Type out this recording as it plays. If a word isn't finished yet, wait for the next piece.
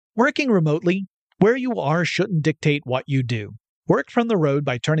Working remotely, where you are shouldn't dictate what you do. Work from the road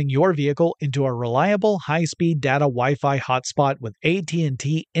by turning your vehicle into a reliable high-speed data Wi-Fi hotspot with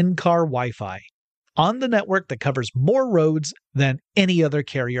AT&T in-car Wi-Fi. On the network that covers more roads than any other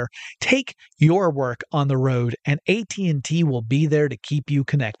carrier, take your work on the road and AT&T will be there to keep you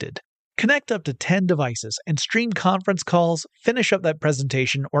connected. Connect up to 10 devices and stream conference calls, finish up that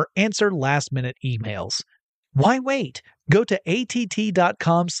presentation, or answer last-minute emails. Why wait? Go to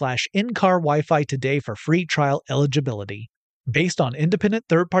att.com/in-car Wi-Fi today for free trial eligibility. Based on independent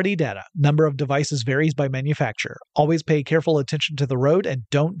third-party data, number of devices varies by manufacturer. Always pay careful attention to the road and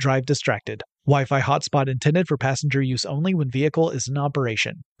don't drive distracted. Wi-Fi hotspot intended for passenger use only when vehicle is in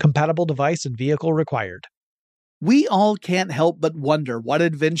operation. Compatible device and vehicle required. We all can't help but wonder what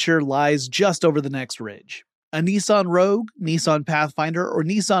adventure lies just over the next ridge. A Nissan Rogue, Nissan Pathfinder, or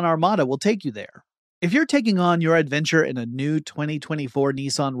Nissan Armada will take you there. If you're taking on your adventure in a new 2024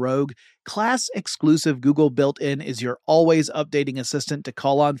 Nissan Rogue, class-exclusive Google built-in is your always updating assistant to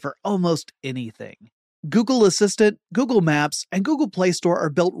call on for almost anything. Google Assistant, Google Maps, and Google Play Store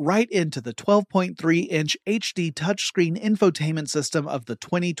are built right into the 12.3-inch HD touchscreen infotainment system of the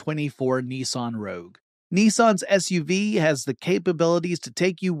 2024 Nissan Rogue. Nissan's SUV has the capabilities to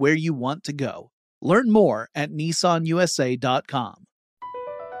take you where you want to go. Learn more at nissanusa.com.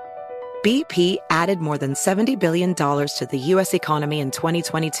 BP added more than $70 billion to the U.S. economy in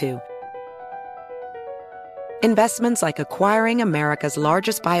 2022. Investments like acquiring America's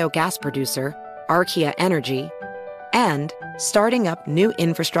largest biogas producer, Archaea Energy, and starting up new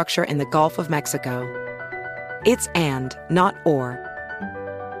infrastructure in the Gulf of Mexico. It's and, not or.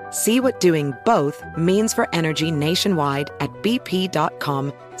 See what doing both means for energy nationwide at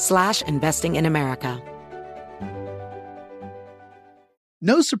bp.com/investing in America.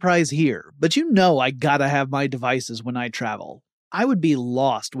 No surprise here, but you know I gotta have my devices when I travel. I would be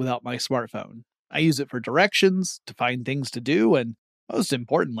lost without my smartphone. I use it for directions, to find things to do, and most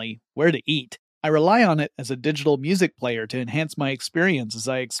importantly, where to eat. I rely on it as a digital music player to enhance my experience as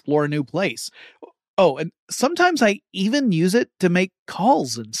I explore a new place. Oh, and sometimes I even use it to make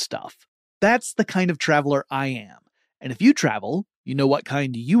calls and stuff. That's the kind of traveler I am. And if you travel, you know what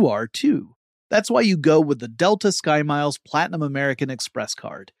kind you are too. That's why you go with the Delta SkyMiles Platinum American Express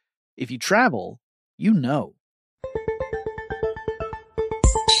card. If you travel, you know.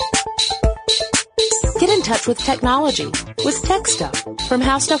 Get in touch with technology with Tech Stuff from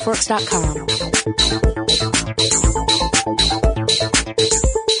HowStuffWorks.com.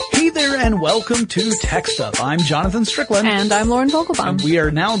 Hey there and welcome to Tech Stuff. I'm Jonathan Strickland. And I'm Lauren Vogelbaum. And we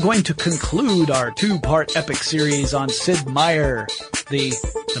are now going to conclude our two-part epic series on Sid Meier, the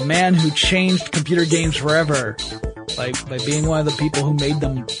man who changed computer games forever by being one of the people who made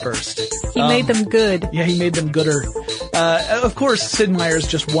them first. He made them good. Yeah, he made them gooder. Of course, Sid Meier is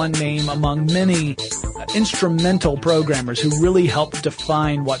just one name among many instrumental programmers who really helped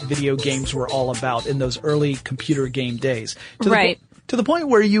define what video games were all about in those early computer game days. To the point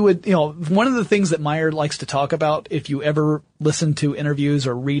where you would, one of the things that Meier likes to talk about, if you ever listen to interviews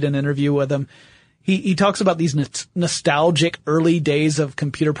or read an interview with him, he talks about these nostalgic early days of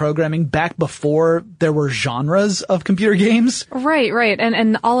computer programming back before there were genres of computer games. Right.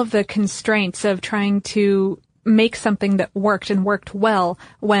 And all of the constraints of trying to make something that worked and worked well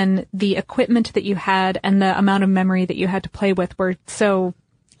when the equipment that you had and the amount of memory that you had to play with were so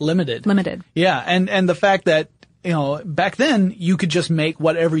limited. Yeah. And the fact that, back then you could just make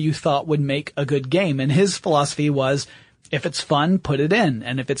whatever you thought would make a good game. And his philosophy was, if it's fun, put it in.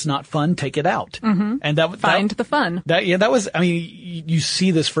 And if it's not fun, take it out. Mm-hmm. And find the fun. You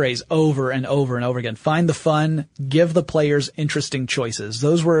see this phrase over and over and over again. Find the fun, give the players interesting choices.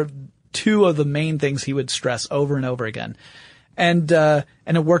 Those were two of the main things he would stress over and over again. And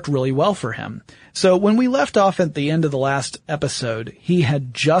it worked really well for him. So when we left off at the end of the last episode, he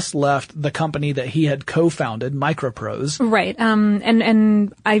had just left the company that he had co-founded, Microprose. Right.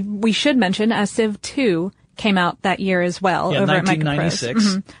 We should mention, Civ 2 came out that year as well, over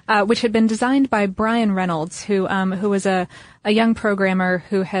 1996. at Microprose, which had been designed by Brian Reynolds, who was a young programmer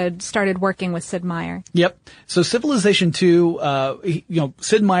who had started working with Sid Meier. Yep. So Civilization 2,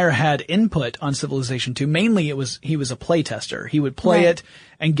 Sid Meier had input on Civilization 2. Mainly he was a playtester. He would play it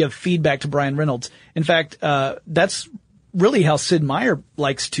and give feedback to Brian Reynolds. In fact, that's really how Sid Meier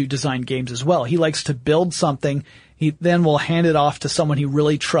likes to design games as well. He likes to build something. He then will hand it off to someone he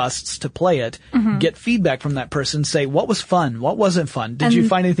really trusts to play it, get feedback from that person, say, what was fun? What wasn't fun? Did you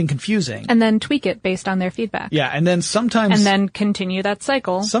find anything confusing? And then tweak it based on their feedback. Yeah, and then sometimes... And then continue that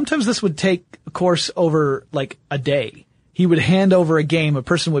cycle. Sometimes this would take a course over, like, a day. He would hand over a game, a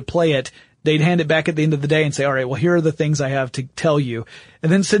person would play it, They'd hand it back at the end of the day and say, all right, well, here are the things I have to tell you.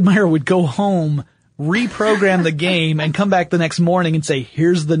 And then Sid Meier would go home, reprogram the game, and come back the next morning and say,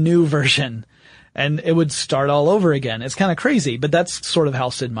 here's the new version. And it would start all over again. It's kind of crazy, but that's sort of how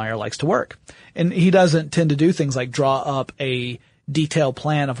Sid Meier likes to work. And he doesn't tend to do things like draw up a detailed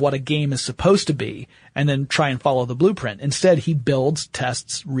plan of what a game is supposed to be and then try and follow the blueprint. Instead, he builds,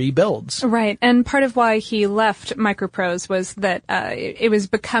 tests, rebuilds. Right. And part of why he left Microprose was that it was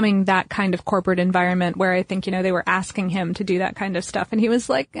becoming that kind of corporate environment where I think, they were asking him to do that kind of stuff. And he was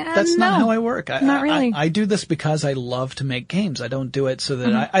like, that's no, not how I work. Not really. I do this because I love to make games. I don't do it so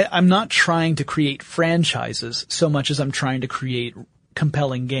that I'm not trying to create franchises so much as I'm trying to create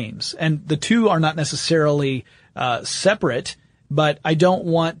compelling games. And the two are not necessarily separate, but I don't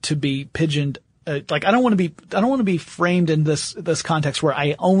want to be pigeoned. I don't want to be framed in this context where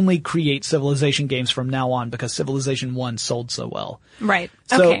I only create Civilization games from now on because Civilization 1 sold so well. Right.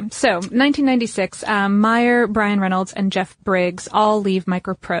 Okay. So 1996, Meier, Brian Reynolds, and Jeff Briggs all leave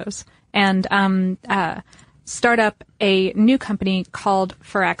Microprose and start up a new company called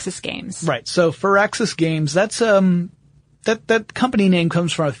Firaxis Games. Right. So Firaxis Games, that's that company name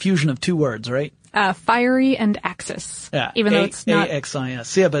comes from a fusion of two words, right? Fiery and Axis. Yeah. Even though it's not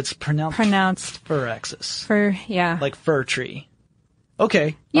AXIS. Yeah, but it's pronounced Firaxis. Like fir tree.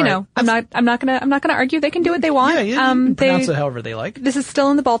 Okay. I'm not gonna argue. They can do what they want. Yeah, you can pronounce it however they like. This is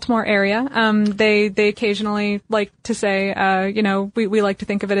still in the Baltimore area. They occasionally like to say, we like to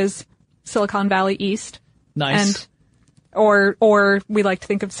think of it as Silicon Valley East. Nice. Or we like to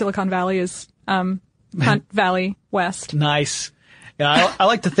think of Silicon Valley as, Hunt Valley West. Nice. Yeah, I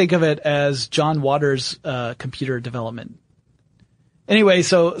like to think of it as John Waters' computer development. Anyway,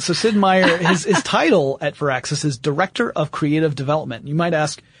 so Sid Meier, his title at Firaxis is Director of Creative Development. You might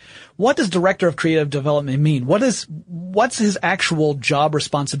ask, what does Director of Creative Development mean? What's his actual job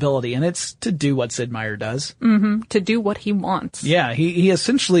responsibility? And it's to do what Sid Meier does. Mm-hmm. To do what he wants. Yeah, he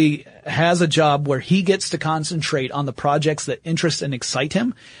essentially has a job where he gets to concentrate on the projects that interest and excite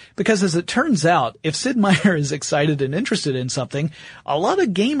him. Because as it turns out, if Sid Meier is excited and interested in something, a lot of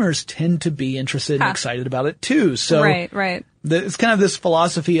gamers tend to be interested and excited about it too. So right. It's kind of this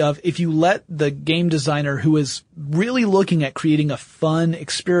philosophy of if you let the game designer who is really looking at creating a fun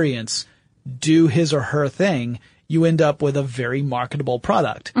experience do his or her thing, you end up with a very marketable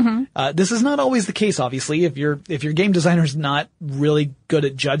product. Mm-hmm. This is not always the case, obviously. If your game designer is not really good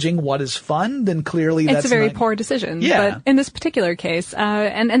at judging what is fun, then clearly it's a very poor decision. Yeah. But in this particular case,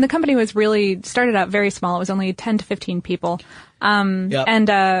 and the company was really started out very small. It was only 10 to 15 people. And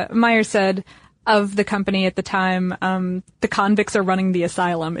Meier said of the company at the time, the convicts are running the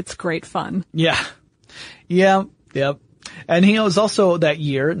asylum. It's great fun. Yeah. Yep. And he was also that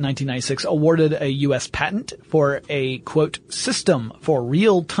year, 1996, awarded a U.S. patent for a, quote, system for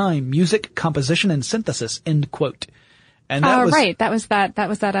real-time music composition and synthesis, end quote. And that was right. That was that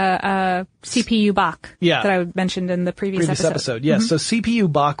CPU Bach that I mentioned in the previous episode. Yes. Mm-hmm. So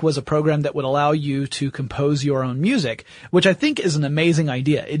CPU Bach was a program that would allow you to compose your own music, which I think is an amazing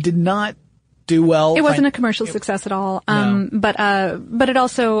idea. It did not do well. It wasn't a commercial success at all. No. But it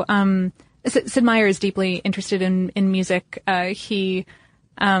also, Sid Meier is deeply interested in music. He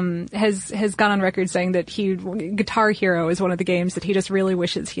has gone on record saying that Guitar Hero is one of the games that he just really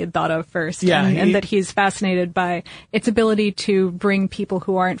wishes he had thought of first. Yeah, and that he's fascinated by its ability to bring people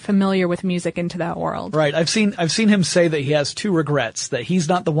who aren't familiar with music into that world. Right. I've seen him say that he has two regrets, that he's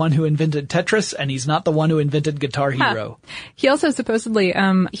not the one who invented Tetris and he's not the one who invented Guitar Hero. He also supposedly,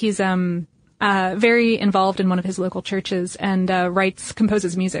 he's very involved in one of his local churches and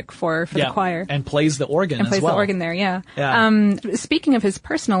composes music for the choir. And plays the organ and as plays well. the organ there, yeah. Speaking of his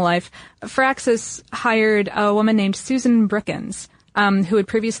personal life, Firaxis hired a woman named Susan Brookins, who had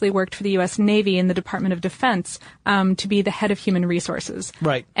previously worked for the U.S. Navy in the Department of Defense, to be the head of human resources.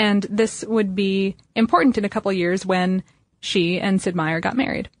 Right. And this would be important in a couple of years when she and Sid Meier got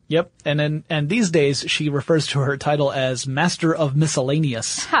married. Yep. And these days she refers to her title as Master of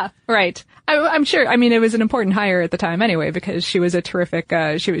Miscellaneous. Right. I'm sure. I mean, it was an important hire at the time anyway, because she was a terrific,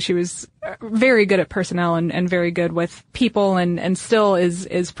 she was very good at personnel and very good with people and still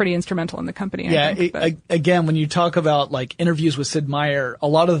is pretty instrumental in the company. Yeah. I think, again, when you talk about like interviews with Sid Meier, a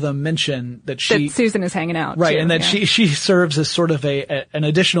lot of them mention that Susan is hanging out. Right. Too, and that she serves as sort of an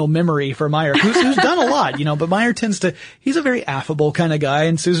additional memory for Meier, who's done a lot, but Meier he's a very affable kind of guy,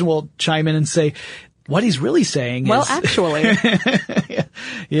 and Susan will chime in and say, what he's really saying well, is... actually.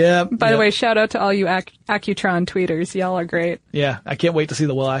 Yeah. By the way, shout out to all you Accutron tweeters. Y'all are great. Yeah. I can't wait to see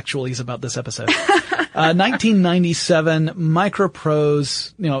the well actuallys about this episode. 1997,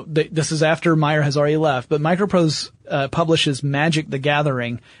 Microprose, this is after Meier has already left, but Microprose publishes Magic the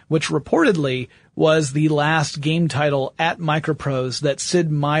Gathering, which reportedly was the last game title at Microprose that Sid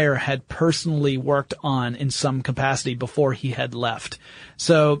Meier had personally worked on in some capacity before he had left.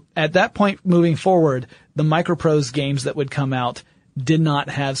 So at that point moving forward, the Microprose games that would come out did not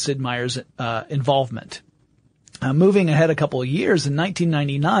have Sid Meier's involvement. Moving ahead a couple of years, in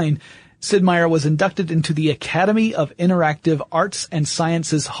 1999, Sid Meier was inducted into the Academy of Interactive Arts and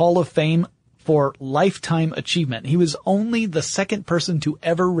Sciences Hall of Fame for lifetime achievement. He was only the second person to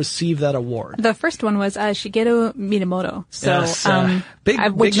ever receive that award. The first one was Shigeru Minamoto. So, yes,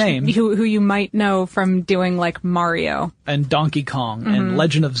 big name. Who you might know from doing like Mario and Donkey Kong and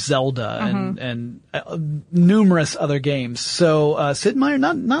Legend of Zelda and numerous other games. So Sid Meier,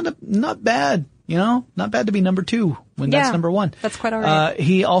 not bad. You know, not bad to be number 2 when that's number 1. That's quite all right.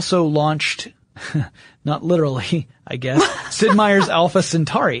 He also launched, not literally, I guess, Sid Meier's Alpha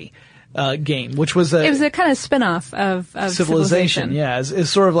Centauri game, which was it was a kind of spin-off of Civilization. Yeah, it's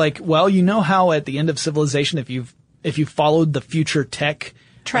sort of like, well, you know how at the end of Civilization, if you followed the future tech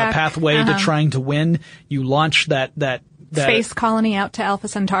pathway to trying to win, you launch that space colony out to Alpha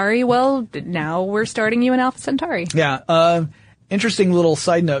Centauri. Well, now we're starting you in Alpha Centauri. Yeah. Interesting little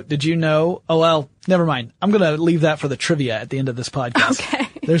side note. Did you know? Oh, well, never mind. I'm going to leave that for the trivia at the end of this podcast. Okay.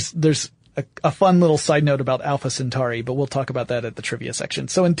 There's a fun little side note about Alpha Centauri, but we'll talk about that at the trivia section.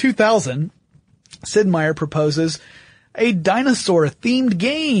 So in 2000, Sid Meier proposes a dinosaur themed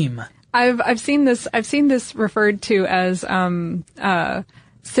game. I've seen this referred to as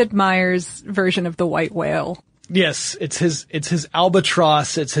Sid Meier's version of the white whale. Yes, it's his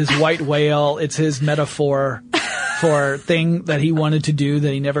albatross, it's his white whale, it's his metaphor for thing that he wanted to do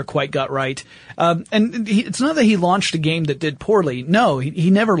that he never quite got right. It's not that he launched a game that did poorly. No, he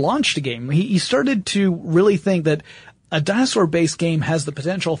never launched a game. He started to really think that a dinosaur-based game has the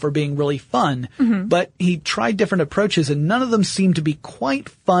potential for being really fun, but he tried different approaches and none of them seemed to be quite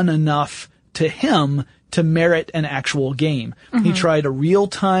fun enough to him to merit an actual game. He tried a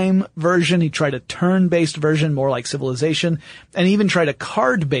real-time version, he tried a turn-based version, more like Civilization, and even tried a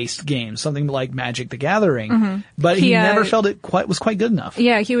card-based game, something like Magic the Gathering. But he never felt it was quite good enough.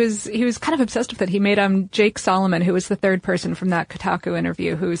 Yeah, he was kind of obsessed with it. He made Jake Solomon, who was the third person from that Kotaku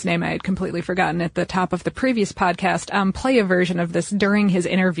interview, whose name I had completely forgotten at the top of the previous podcast, play a version of this during his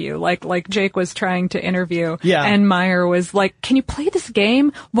interview. Like Jake was trying to interview, and Meier was like, "Can you play this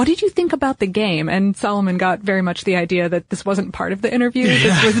game? What did you think about the game?" And Solomon got very much the idea that this wasn't part of the interview.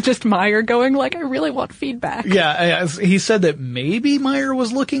 This was just Meier going like, "I really want feedback." Yeah, he said that maybe Meier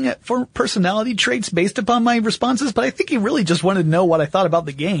was looking at for personality traits based upon my responses, but I think he really just wanted to know what I thought about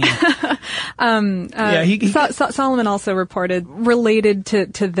the game. Solomon also reported, related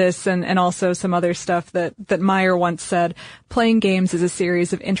to this and also some other stuff, that Meier once said, "Playing games is a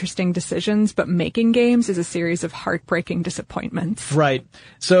series of interesting decisions, but making games is a series of heartbreaking disappointments." Right.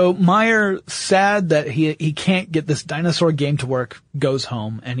 So Meier, sad that he can't get this dinosaur game to work, goes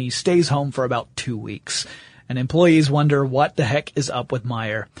home, and he stays home for about 2 weeks. And employees wonder what the heck is up with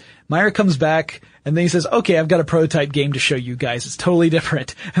Meier. Meier comes back, and then he says, "Okay, I've got a prototype game to show you guys. It's totally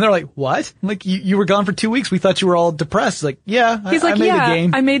different." And they're like, "What?" I'm like, you were gone for 2 weeks. We thought you were all depressed. Like, I made a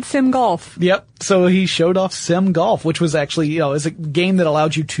game. I made Sim Golf. Yep. So he showed off Sim Golf, which was actually, is a game that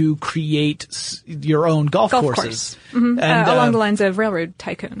allowed you to create your own golf courses. And, along the lines of Railroad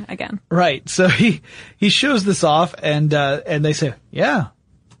Tycoon again. Right. So he shows this off, and they say, "Yeah,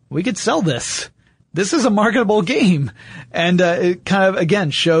 we could sell this. This is a marketable game." And it kind of,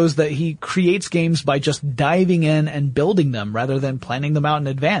 again, shows that he creates games by just diving in and building them rather than planning them out in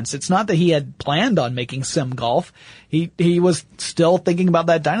advance. It's not that he had planned on making Sim Golf. He was still thinking about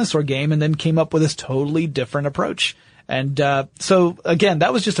that dinosaur game and then came up with this totally different approach. And so, again,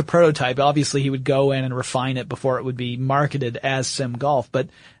 that was just a prototype. Obviously, he would go in and refine it before it would be marketed as Sim Golf, but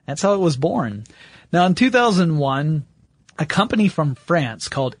that's how it was born. Now, in 2001, a company from France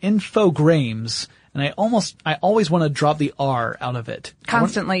called Infogrames, and I always want to drop the R out of it.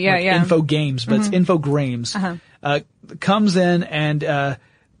 Constantly, Infogames, but it's Infogrames. Comes in and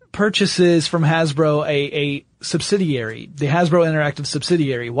purchases from Hasbro a subsidiary, the Hasbro Interactive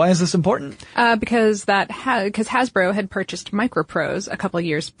subsidiary. Why is this important? Because Hasbro had purchased Microprose a couple of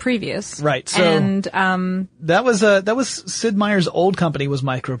years previous. Right. So and that was Sid Meier's old company, was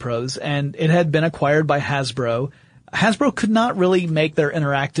Microprose, and it had been acquired by Hasbro. Hasbro could not really make their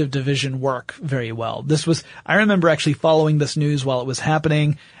interactive division work very well. I remember actually following this news while it was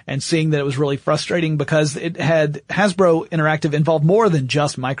happening and seeing that it was really frustrating because it had Hasbro Interactive involved more than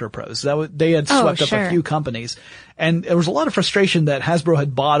just Microprose. They had swept up a few companies. And there was a lot of frustration that Hasbro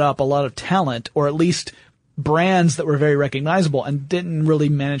had bought up a lot of talent, or at least brands that were very recognizable and didn't really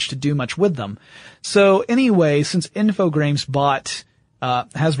manage to do much with them. So anyway, since Infogrames bought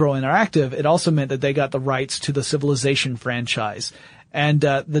Hasbro Interactive, it also meant that they got the rights to the Civilization franchise. And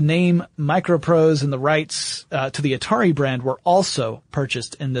the name Microprose and the rights to the Atari brand were also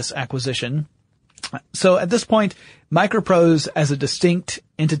purchased in this acquisition. So at this point, Microprose as a distinct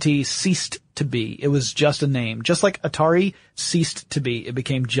entity ceased to be. It was just a name. Just like Atari ceased to be, it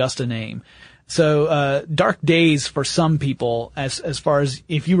became just a name. So dark days for some people as far as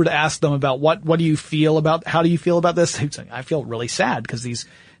if you were to ask them about what do you feel about, how do you feel about this? They'd say, I feel really sad because these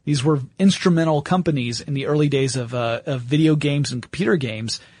were instrumental companies in the early days of video games and computer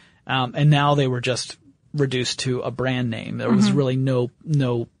games. And now they were just reduced to a brand name. There was really no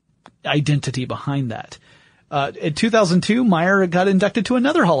identity behind that. In 2002, Meyer got inducted to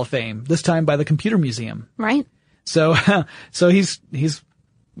another Hall of Fame, this time by the Computer Museum. Right. So he's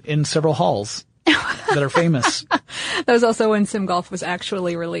in several halls that are famous. That was also when Sim Golf was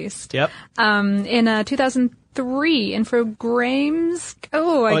actually released. Yep. In 2003, Infogrames.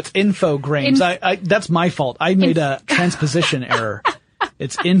 It's Infogrames. That's my fault. I made a transposition error.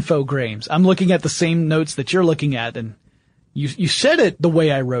 It's Infogrames. I'm looking at the same notes that you're looking at, and you said it the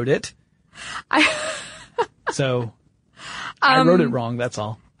way I wrote it. So I wrote it wrong. That's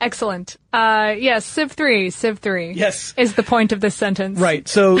all. Excellent. Yes, Civ 3. Yes. Is the point of this sentence. Right.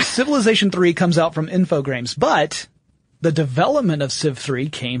 So Civilization 3 comes out from Infogrames, but the development of Civ 3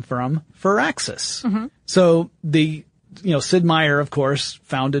 came from Firaxis. Mm-hmm. So Sid Meier, of course,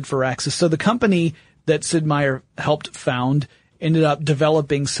 founded Firaxis. So the company that Sid Meier helped found ended up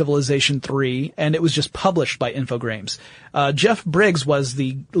developing Civilization 3, and it was just published by Infogrames. Jeff Briggs was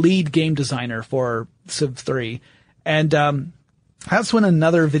the lead game designer for Civ 3, and that's when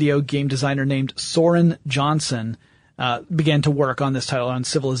another video game designer named Soren Johnson began to work on this title, on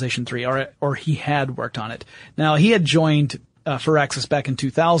Civilization 3, or he had worked on it. Now, he had joined Firaxis back in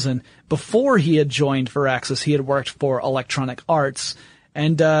 2000. Before he had joined Firaxis, he had worked for Electronic Arts,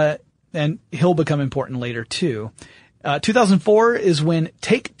 and he'll become important later too. 2004 is when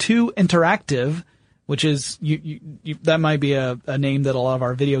Take-Two Interactive, which is that might be a name that a lot of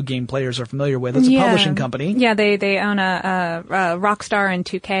our video game players are familiar with. It's a publishing company. Yeah, they own a Rockstar and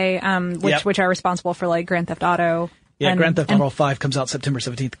 2K, which are responsible for like Grand Theft Auto. Yeah, Grand Theft Auto 5 comes out September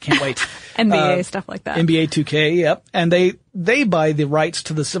 17th. Can't wait. NBA stuff like that. NBA 2K, yep. And they buy the rights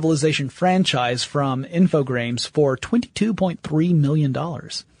to the Civilization franchise from Infogrames for $22.3 million.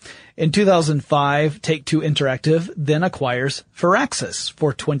 In 2005, Take-Two Interactive then acquires Firaxis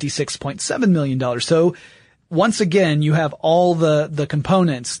for $26.7 million. So once again, you have all the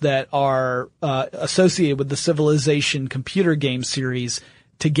components that are associated with the Civilization computer game series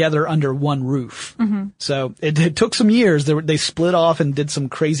together under one roof. Mm-hmm. So it took some years. They split off and did some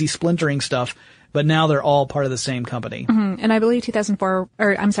crazy splintering stuff, but now they're all part of the same company. Mm-hmm. And I believe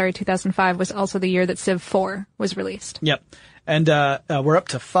 2005 was also the year that Civ 4 was released. Yep. And we're up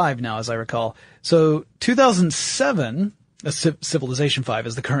to 5 now, as I recall. So 2007, Civilization 5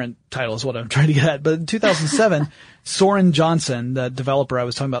 is the current title, is what I'm trying to get at. But in 2007, Soren Johnson, the developer I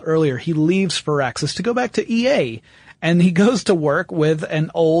was talking about earlier, he leaves Firaxis to go back to EA. And he goes to work with an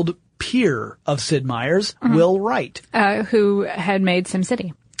old peer of Sid Meier's, mm-hmm. Will Wright. Who had made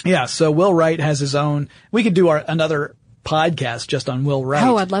SimCity. Yeah, so Will Wright has his own. We could do another podcast just on Will Wright.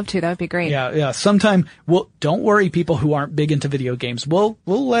 Oh, I'd love to. That would be great. Yeah. Sometime don't worry, people who aren't big into video games. We'll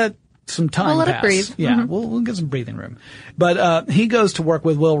let some time we'll let pass. It breathe. Yeah, mm-hmm. we'll get some breathing room. But he goes to work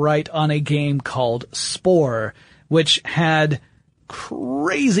with Will Wright on a game called Spore, which had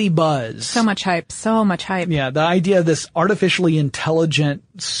crazy buzz. So much hype. Yeah, the idea of this artificially intelligent,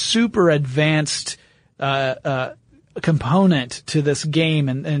 super advanced component to this game,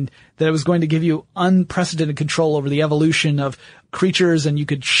 and that it was going to give you unprecedented control over the evolution of creatures, and you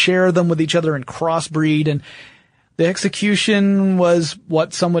could share them with each other and crossbreed, and the execution was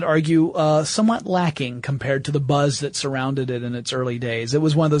what some would argue somewhat lacking compared to the buzz that surrounded it in its early days. It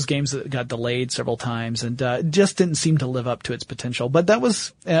was one of those games that got delayed several times and just didn't seem to live up to its potential. But that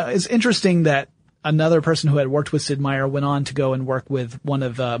was it's interesting that another person who had worked with Sid Meier went on to go and work with one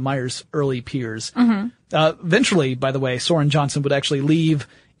of Meier's early peers. Mm-hmm. Eventually, by the way, Soren Johnson would actually leave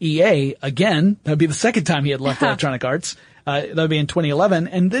EA again. That would be the second time he had left Electronic Arts. That would be in 2011.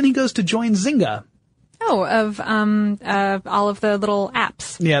 And then he goes to join Zynga. Oh, of all of the little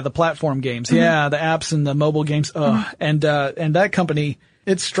apps. Yeah, the platform games. Mm-hmm. Yeah, the apps and the mobile games. Mm-hmm. And that company,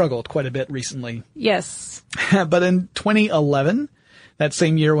 it struggled quite a bit recently. Yes. But in 2011, that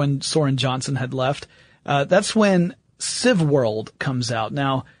same year when Soren Johnson had left, that's when Civ World comes out.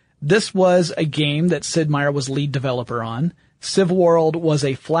 Now, this was a game that Sid Meier was lead developer on. Civ-World was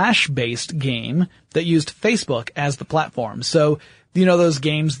a Flash-based game that used Facebook as the platform. So, you know those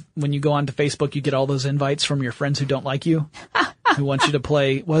games when you go onto Facebook, you get all those invites from your friends who don't like you, who want you to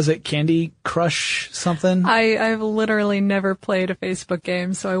play, was it Candy Crush something? I've literally never played a Facebook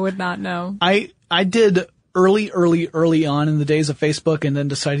game, so I would not know. I did early on in the days of Facebook, and then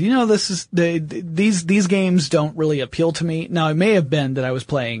decided, you know, these games don't really appeal to me. Now, it may have been that I was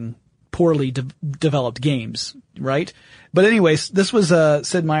playing poorly developed games, right? But anyways, this was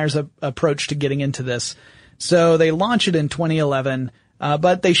Sid Meier's approach to getting into this. So they launched it in 2011,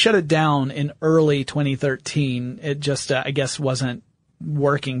 but they shut it down in early 2013. It just, I guess, wasn't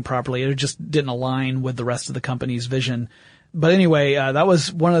working properly. It just didn't align with the rest of the company's vision. But anyway, that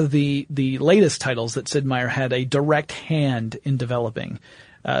was one of the latest titles that Sid Meier had a direct hand in developing.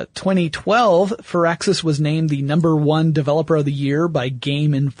 2012, Firaxis was named the #1 developer of the year by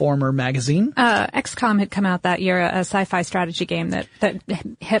Game Informer magazine. XCOM had come out that year, a sci-fi strategy game that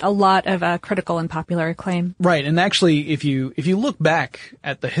hit a lot of critical and popular acclaim. Right, and actually, if you look back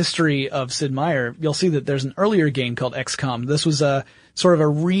at the history of Sid Meier, you'll see that there's an earlier game called XCOM. This was a sort of a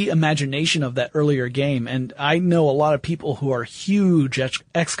reimagination of that earlier game, and I know a lot of people who are huge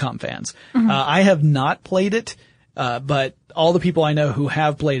XCOM fans. Mm-hmm. I have not played it, but all the people I know who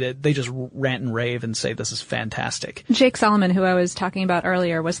have played it, they just rant and rave and say this is fantastic. Jake Solomon, who I was talking about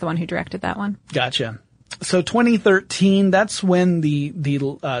earlier, was the one who directed that one. Gotcha. So 2013, that's when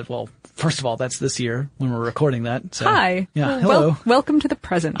well, first of all, that's this year when we're recording that. So, hi. Yeah. Hello. Welcome to the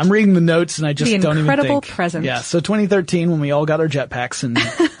present. I'm reading the notes and I just don't even think. The incredible present. Yeah. So 2013, when we all got our jetpacks and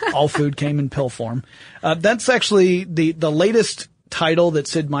all food came in pill form. That's actually the latest title that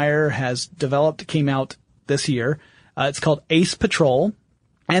Sid Meier has developed, came out this year. It's called Ace Patrol.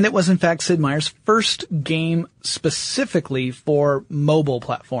 And it was, in fact, Sid Meier's first game specifically for mobile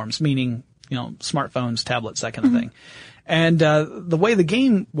platforms, meaning, you know, smartphones, tablets, that kind of thing. And the way the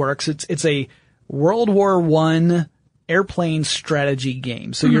game works, it's a World War I airplane strategy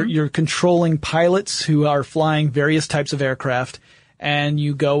game. So you're controlling pilots who are flying various types of aircraft, and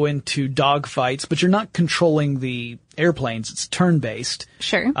you go into dogfights, but you're not controlling the airplanes. It's turn-based.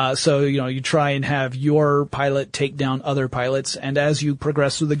 Sure. So, you know, you try and have your pilot take down other pilots, and as you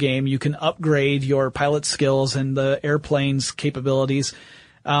progress through the game, you can upgrade your pilot skills and the airplane's capabilities.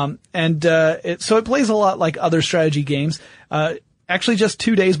 So it plays a lot like other strategy games. Actually, just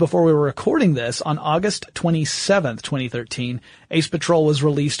 2 days before we were recording this, on August 27th, 2013, Ace Patrol was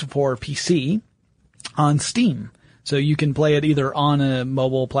released for PC on Steam. So you can play it either on a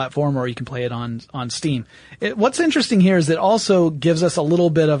mobile platform or you can play it on Steam. What's interesting here is it also gives us a little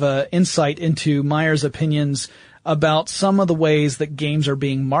bit of a insight into Meier's opinions about some of the ways that games are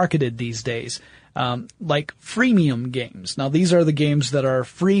being marketed these days. Like freemium games. Now these are the games that are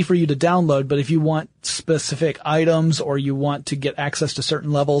free for you to download, but if you want specific items or you want to get access to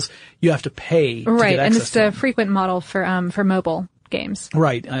certain levels, you have to pay to right, get access and it's to them. a frequent model for mobile games.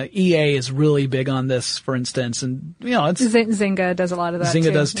 Right. EA is really big on this, for instance, and you know, it's Zynga does a lot of that.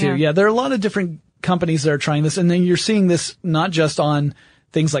 Zynga does too. Yeah, there are a lot of different companies that are trying this, and then you're seeing this not just on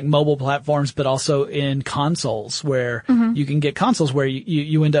things like mobile platforms, but also in consoles where you can get consoles where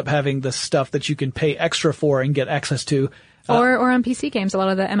you end up having the stuff that you can pay extra for and get access to. Or on PC games, a lot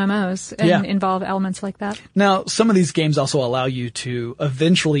of the MMOs involve elements like that. Now, some of these games also allow you to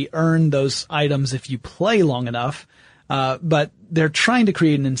eventually earn those items if you play long enough. But they're trying to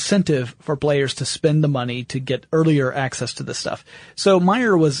create an incentive for players to spend the money to get earlier access to this stuff. So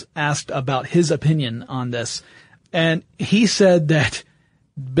Meier was asked about his opinion on this, and he said that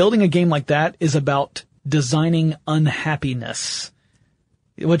building a game like that is about designing unhappiness.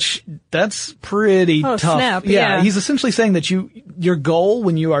 Which, that's pretty tough. Snap, yeah. He's essentially saying that your goal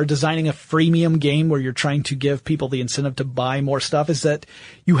when you are designing a freemium game where you're trying to give people the incentive to buy more stuff is that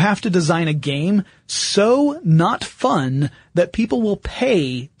you have to design a game so not fun that people will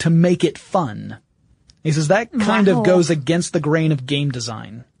pay to make it fun. He says that kind of goes against the grain of game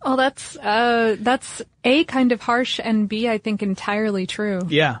design. Oh, that's A, kind of harsh, and B, I think entirely true.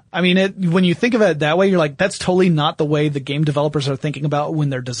 Yeah. I mean, when you think of it that way, you're like, that's totally not the way the game developers are thinking about when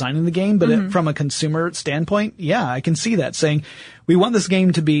they're designing the game. But from a consumer standpoint, yeah, I can see that, saying we want this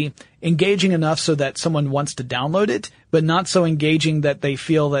game to be engaging enough so that someone wants to download it, but not so engaging that they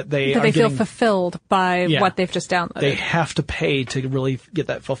feel that they feel fulfilled by what they've just downloaded. They have to pay to really get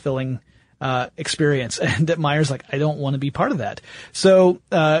that fulfilling experience. And that Meier's like, I don't want to be part of that. So,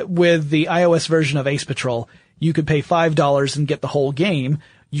 with the iOS version of Ace Patrol, you could pay $5 and get the whole game.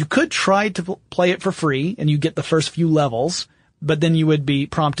 You could try to play it for free and you get the first few levels, but then you would be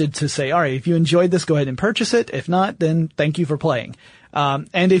prompted to say, all right, if you enjoyed this, go ahead and purchase it. If not, then thank you for playing.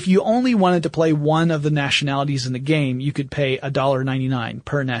 And if you only wanted to play one of the nationalities in the game, you could pay $1.99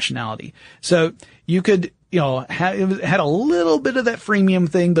 per nationality. So you could, it had a little bit of that freemium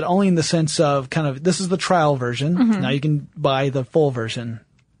thing, but only in the sense of kind of, this is the trial version. Mm-hmm. Now you can buy the full version.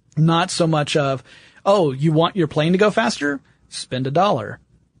 Not so much of, oh, you want your plane to go faster? Spend $1.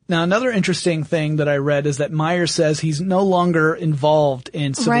 Now, another interesting thing that I read is that Meyer says he's no longer involved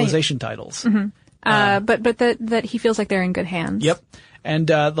in Civilization titles. Mm-hmm. But that he feels like they're in good hands. Yep. And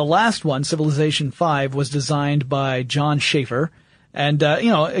the last one, Civilization 5, was designed by John Schaefer. And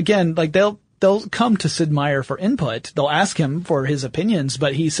again, like they'll come to Sid Meier for input. They'll ask him for his opinions,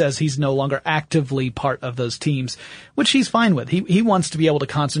 but he says he's no longer actively part of those teams, which he's fine with. He wants to be able to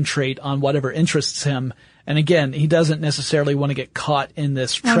concentrate on whatever interests him. And again, he doesn't necessarily want to get caught in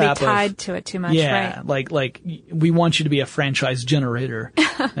this trap be tied to it too much, right? Like we want you to be a franchise generator.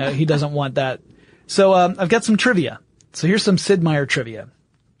 He doesn't want that. So I've got some trivia. So here's some Sid Meier trivia.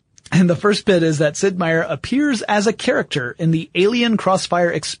 And the first bit is that Sid Meier appears as a character in the Alien Crossfire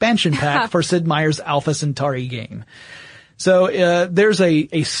expansion pack for Sid Meier's Alpha Centauri game. So there's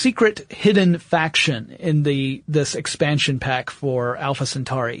a secret hidden faction in this expansion pack for Alpha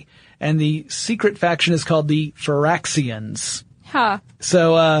Centauri. And the secret faction is called the Phyraxians. Huh.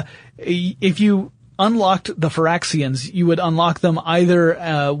 So if you unlocked the Phyraxians, you would unlock them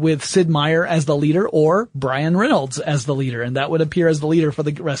either with Sid Meier as the leader or Brian Reynolds as the leader, and that would appear as the leader for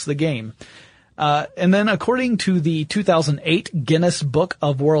the rest of the game. And then according to the 2008 Guinness Book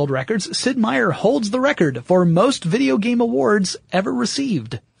of World Records, Sid Meier holds the record for most video game awards ever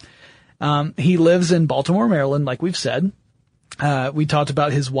received. He lives in Baltimore, Maryland, like we've said. We talked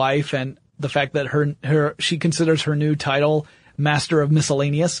about his wife and the fact that she considers her new title Master of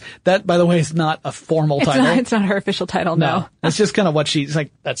Miscellaneous. That, by the way, is not a formal title. It's not her official title, no. It's just kind of what she's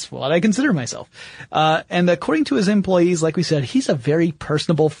like, that's what I consider myself. And according to his employees, like we said, he's a very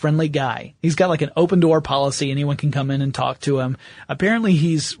personable, friendly guy. He's got like an open door policy. Anyone can come in and talk to him. Apparently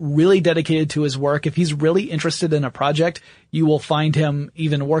he's really dedicated to his work. If he's really interested in a project, you will find him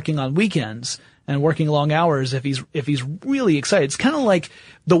even working on weekends and working long hours if he's really excited. It's kind of like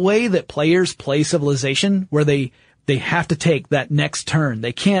the way that players play Civilization, where they have to take that next turn.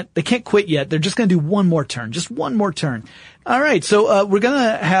 They can't quit yet. They're just going to do one more turn, just one more turn. All right. So, we're going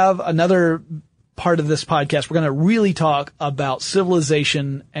to have another part of this podcast. We're going to really talk about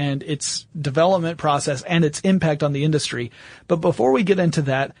Civilization and its development process and its impact on the industry. But before we get into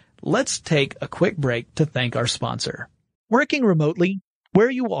that, let's take a quick break to thank our sponsor. Working remotely, where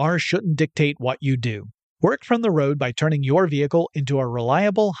you are shouldn't dictate what you do. Work from the road by turning your vehicle into a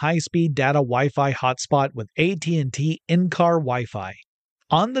reliable high-speed data Wi-Fi hotspot with AT&T in-car Wi-Fi.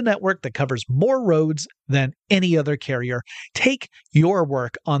 On the network that covers more roads than any other carrier, take your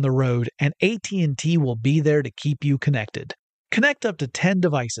work on the road and AT&T will be there to keep you connected. Connect up to 10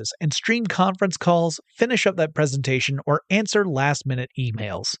 devices and stream conference calls, finish up that presentation, or answer last-minute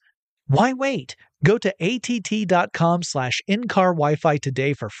emails. Why wait? Go to att.com/in-car Wi-Fi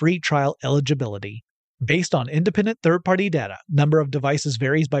today for free trial eligibility. Based on independent third-party data, number of devices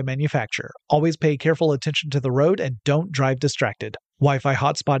varies by manufacturer. Always pay careful attention to the road and don't drive distracted. Wi-Fi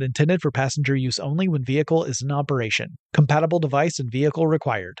hotspot intended for passenger use only when vehicle is in operation. Compatible device and vehicle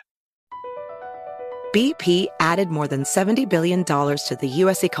required. BP added more than $70 billion to the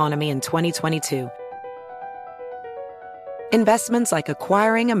U.S. economy in 2022. Investments like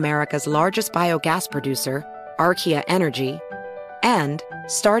acquiring America's largest biogas producer, Archaea Energy, and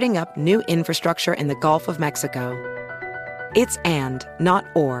starting up new infrastructure in the Gulf of Mexico. It's and, not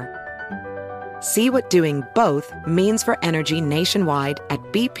or. See what doing both means for energy nationwide at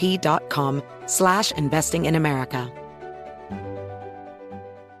bp.com/investing in America.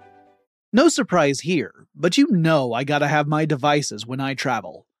 No surprise here, but I gotta have my devices when I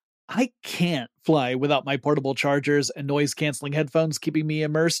travel. I can't fly without my portable chargers and noise-canceling headphones keeping me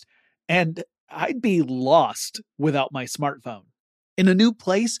immersed, and I'd be lost without my smartphone. In a new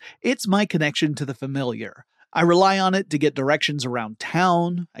place, it's my connection to the familiar. I rely on it to get directions around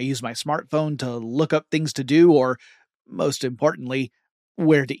town. I use my smartphone to look up things to do or, most importantly,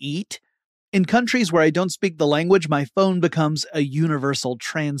 where to eat. In countries where I don't speak the language, my phone becomes a universal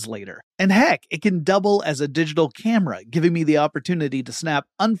translator. And heck, it can double as a digital camera, giving me the opportunity to snap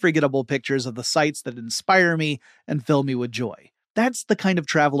unforgettable pictures of the sights that inspire me and fill me with joy. That's the kind of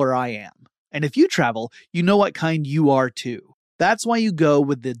traveler I am. And if you travel, you know what kind you are too. That's why you go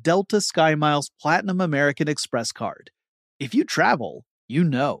with the Delta SkyMiles Platinum American Express card. If you travel, you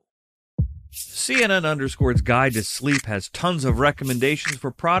know. CNN_'s Guide to Sleep has tons of recommendations for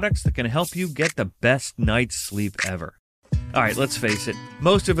products that can help you get the best night's sleep ever. Alright, let's face it,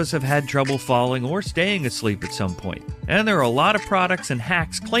 most of us have had trouble falling or staying asleep at some point, and there are a lot of products and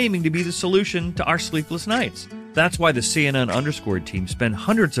hacks claiming to be the solution to our sleepless nights. That's why the CNN Underscored team spend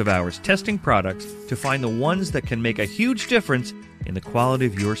hundreds of hours testing products to find the ones that can make a huge difference in the quality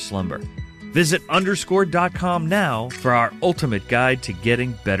of your slumber. Visit underscored.com now for our ultimate guide to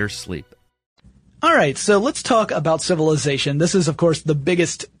getting better sleep. All right, so let's talk about Civilization. This is, of course, the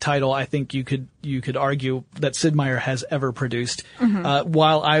biggest title I think you could argue that Sid Meier has ever produced.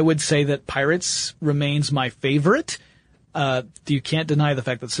 While I would say that Pirates remains my favorite, you can't deny the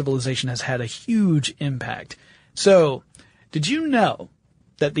fact that Civilization has had a huge impact. So, did you know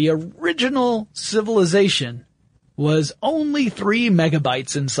that the original Civilization was only 3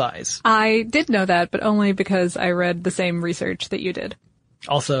 megabytes in size? I did know that, but only because I read the same research that you did.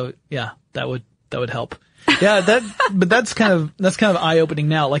 Also, yeah, that would help. Yeah, but that's kind of eye-opening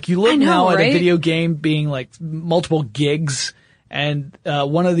now. Like, you look now at a video game being like multiple gigs, and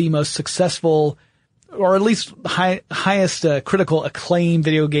one of the most successful, or at least highest critical acclaim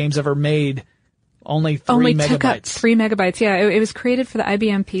video games ever made, only 3 megabytes. Took up 3 megabytes. Yeah, it was created for the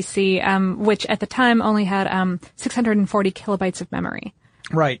IBM PC, which at the time only had 640 kilobytes of memory.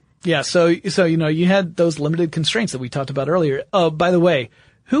 Right. Yeah. So you had those limited constraints that we talked about earlier. Oh, by the way,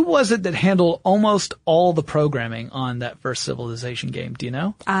 who was it that handled almost all the programming on that first Civilization game? Do you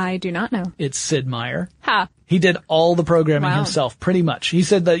know? I do not know. It's Sid Meier. Ha. He did all the programming himself, pretty much. He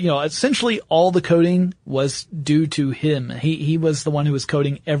said that, essentially all the coding was due to him. He was the one who was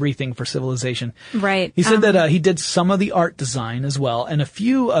coding everything for Civilization. Right. He said that he did some of the art design as well, and a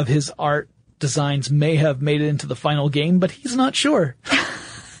few of his art designs may have made it into the final game, but he's not sure.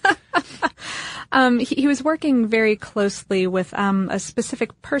 He was working very closely with a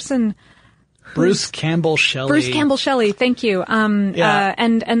specific person. Bruce Campbell Shelley. Bruce Campbell Shelley, thank you. And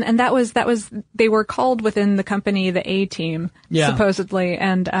that was they were called within the company the A team, supposedly.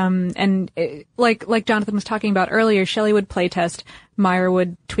 And like Jonathan was talking about earlier, Shelley would playtest, Meier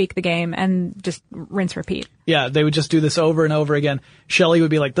would tweak the game and just rinse repeat. Yeah, they would just do this over and over again. Shelley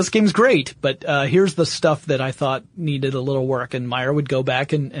would be like, this game's great, but here's the stuff that I thought needed a little work. And Meier would go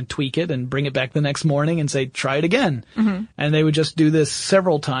back and tweak it and bring it back the next morning and say, try it again. Mm-hmm. And they would just do this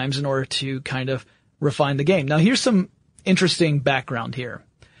several times in order to kind of refine the game. Now, here's some interesting background here.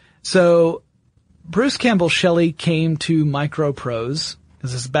 So, Bruce Campbell Shelley came to Microprose,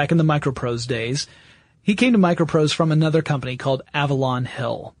 this is back in the Microprose days. He came to Microprose from another company called Avalon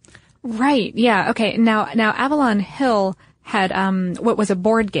Hill. Right. Yeah. Okay. Now Avalon Hill had what was a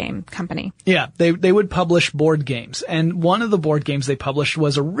board game company. Yeah, they would publish board games, and one of the board games they published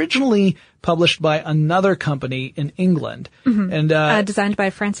was originally published by another company in England, and designed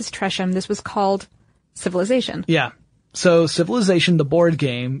by Francis Tresham. This was called Civilization. Yeah. So Civilization, the board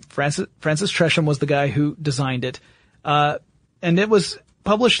game, Francis Tresham was the guy who designed it, and it was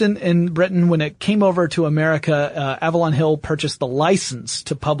published in Britain. When it came over to America, Avalon Hill purchased the license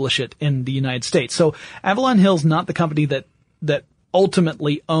to publish it in the United States. So Avalon Hill's not the company that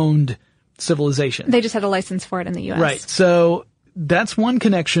ultimately owned Civilization. They just had a license for it in the U.S. Right. So that's one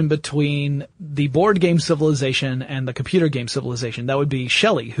connection between the board game Civilization and the computer game Civilization. That would be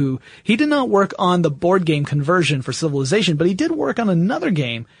Shelley, who he did not work on the board game conversion for Civilization, but he did work on another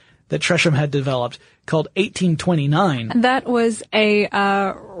game that Tresham had developed called 1829. That was a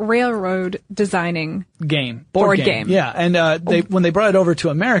railroad designing game. Board game. Yeah, and when they brought it over to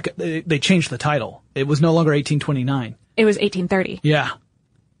America, they changed the title. It was no longer 1829. It was 1830. Yeah.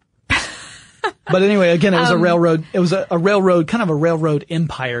 But anyway, again, it was a railroad. It was a railroad, kind of a railroad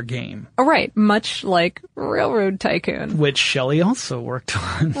empire game. Oh, right, much like Railroad Tycoon, which Shelley also worked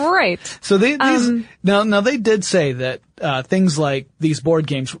on. Right. So now they did say that things like these board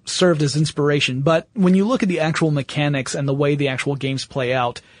games served as inspiration, but when you look at the actual mechanics and the way the actual games play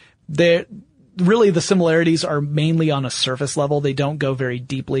out, really the similarities are mainly on a surface level. They don't go very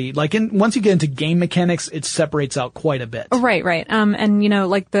deeply. Like once you get into game mechanics, it separates out quite a bit. Right. And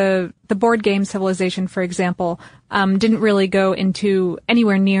like the board game Civilization, for example, didn't really go into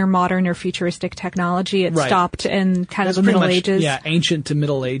anywhere near modern or futuristic technology. It stopped in kind of the Middle Ages. Yeah, ancient to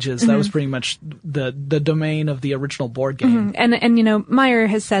Middle Ages. Mm-hmm. That was pretty much the domain of the original board game. Mm-hmm. And Meier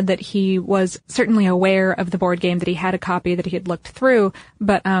has said that he was certainly aware of the board game, that he had a copy that he had looked through,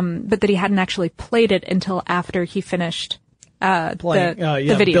 but that he hadn't actually played it until after he finished the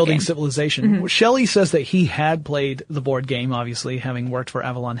video building game. Civilization. Mm-hmm. Shelley says that he had played the board game, obviously, having worked for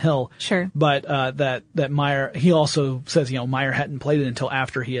Avalon Hill. Sure. But that Meier, he also says, Meier hadn't played it until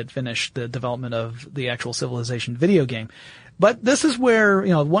after he had finished the development of the actual Civilization video game. But this is where,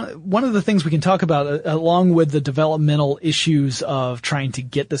 one of the things we can talk about, along with the developmental issues of trying to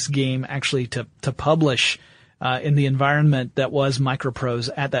get this game actually to publish in the environment that was Microprose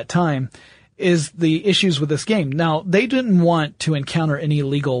at that time, is the issues with this game. Now, they didn't want to encounter any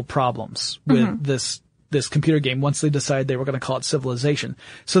legal problems with this computer game once they decided they were going to call it Civilization.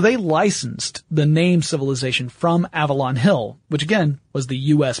 So they licensed the name Civilization from Avalon Hill, which again was the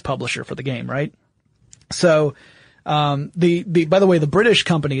US publisher for the game, right? So, by the way, the British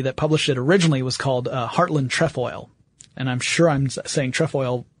company that published it originally was called, Heartland Trefoil. And I'm sure I'm saying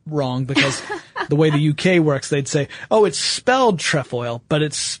trefoil wrong because the way the UK works, they'd say, oh, it's spelled trefoil, but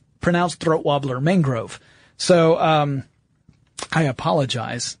it's pronounced throat wobbler mangrove. So, I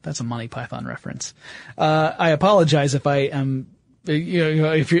apologize. That's a Monty Python reference. I apologize if I am,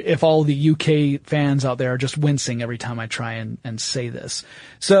 if all the UK fans out there are just wincing every time I try and say this.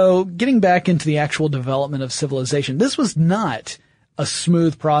 So getting back into the actual development of Civilization, this was not a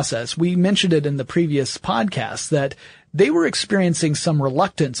smooth process. We mentioned it in the previous podcast that they were experiencing some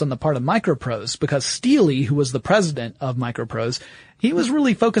reluctance on the part of Microprose because Steely, who was the president of Microprose, he was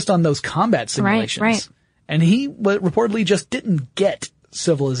really focused on those combat simulations. Right. And he reportedly just didn't get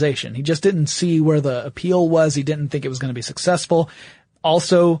Civilization. He just didn't see where the appeal was. He didn't think it was going to be successful.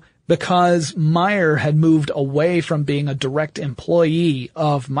 Also, because Meyer had moved away from being a direct employee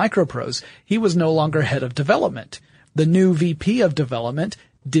of Microprose, he was no longer head of development. The new VP of development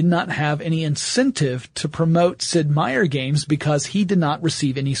did not have any incentive to promote Sid Meier games because he did not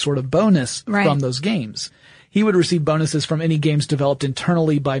receive any sort of bonus from those games. He would receive bonuses from any games developed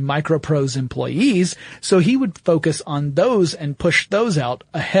internally by Microprose employees, so he would focus on those and push those out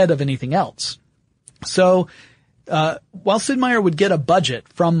ahead of anything else. So, while Sid Meier would get a budget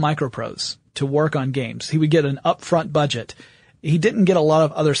from Microprose to work on games, he would get an upfront budget. He didn't get a lot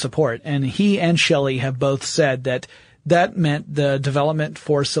of other support, and he and Shelley have both said that meant the development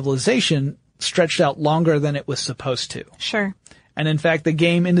for Civilization stretched out longer than it was supposed to. Sure. And in fact, the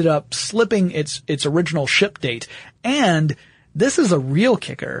game ended up slipping its original ship date. And this is a real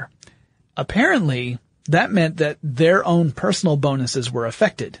kicker. Apparently, that meant that their own personal bonuses were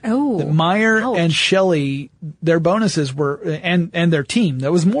affected. Oh. That Meyer and Shelley, their bonuses were, and their team.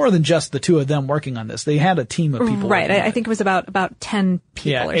 There was more than just the two of them working on this. They had a team of people. Right. I think it was about 10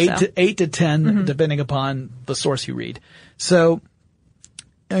 people or so. 8 to 10, depending upon the source you read. So,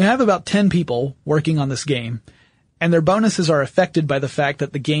 you have about 10 people working on this game. And their bonuses are affected by the fact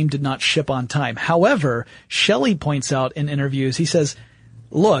that the game did not ship on time. However, Shelley points out in interviews, he says,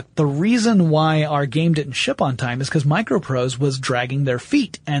 look, the reason why our game didn't ship on time is because Microprose was dragging their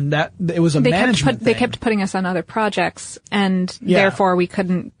feet, and that it was a management thing. They kept putting us on other projects, and therefore we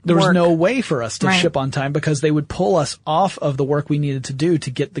couldn't There was work. no way for us to ship on time because they would pull us off of the work we needed to do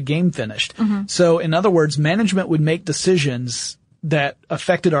to get the game finished. So, in other words, management would make decisions that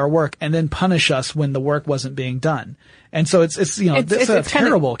affected our work and then punish us when the work wasn't being done. And so it's a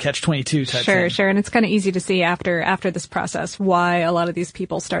terrible catch-22 type thing. Sure. And it's kind of easy to see after this process why a lot of these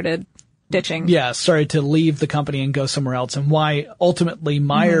people started ditching. Yeah, started to leave the company and go somewhere else, and why ultimately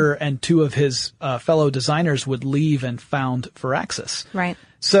Meyer and two of his fellow designers would leave and found Firaxis. Right.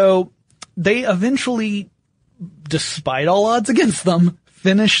 So they eventually, despite all odds against them,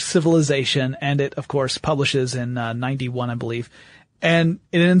 finish Civilization, and it, of course, publishes in 91, I believe. And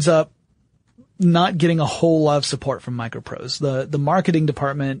it ends up not getting a whole lot of support from Microprose. The marketing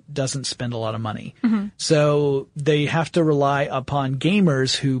department doesn't spend a lot of money. So they have to rely upon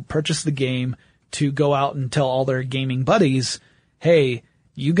gamers who purchase the game to go out and tell all their gaming buddies, hey,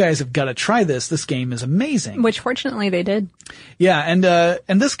 you guys have got to try this. This game is amazing. Which fortunately they did. Yeah,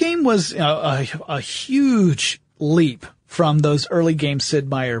 and this game was a huge leap from those early games Sid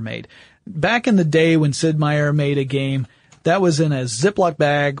Meier made. Back in the day when Sid Meier made a game, that was in a Ziploc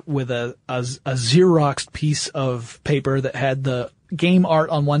bag with a Xeroxed piece of paper that had the game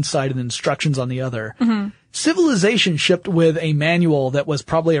art on one side and instructions on the other. Civilization shipped with a manual that was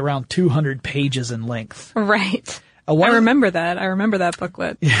probably around 200 pages in length. Right. I remember that. I remember that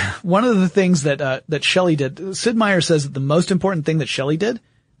booklet. Yeah. One of the things that Shelley did, Sid Meier says that the most important thing that Shelley did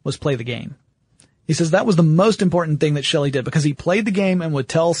was play the game. He says that was the most important thing that Shelley did because he played the game and would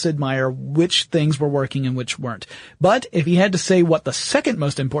tell Sid Meier which things were working and which weren't. But if he had to say what the second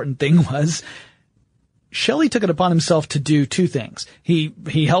most important thing was, Shelley took it upon himself to do two things. He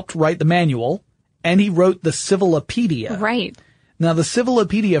helped write the manual and he wrote the Civilopedia. Right. Now the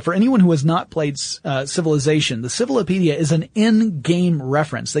Civilopedia, for anyone who has not played Civilization, the Civilopedia is an in-game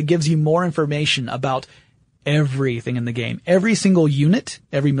reference that gives you more information about everything in the game. Every single unit,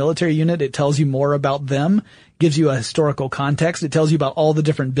 every military unit, it tells you more about them, gives you a historical context. It tells you about all the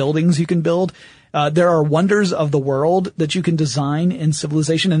different buildings you can build. There are wonders of the world that you can design in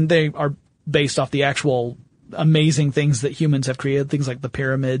Civilization, and they are based off the actual amazing things that humans have created, things like the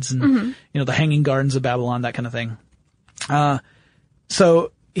pyramids and, the Hanging Gardens of Babylon, that kind of thing.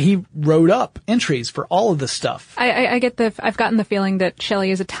 So he wrote up entries for all of this stuff. I've gotten the feeling that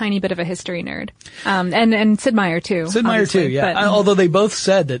Shelley is a tiny bit of a history nerd. And Sid Meier too. Sid Meier too, yeah. But, although they both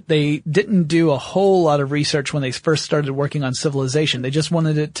said that they didn't do a whole lot of research when they first started working on Civilization. They just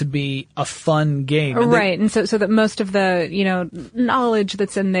wanted it to be a fun game. And so that most of the, knowledge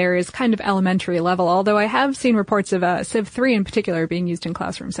that's in there is kind of elementary level, although I have seen reports of Civ 3 in particular being used in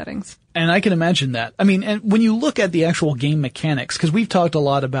classroom settings. And I can imagine that. I mean, and when you look at the actual game mechanics, because we've talked a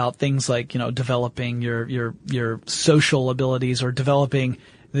lot about things like, developing your social abilities or developing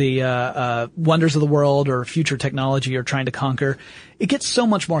the wonders of the world or future technology you're trying to conquer, it gets so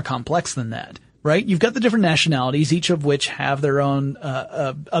much more complex than that, right? You've got the different nationalities, each of which have their own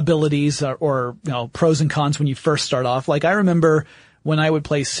abilities or pros and cons when you first start off. Like I remember when I would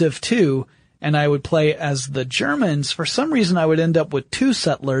play Civ 2, and I would play as the Germans, for some reason I would end up with 2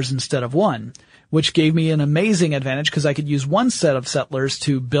 settlers instead of 1, which gave me an amazing advantage because I could use one set of settlers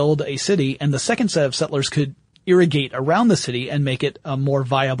to build a city, and the second set of settlers could irrigate around the city and make it a more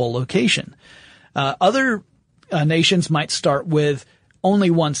viable location. Other nations might start with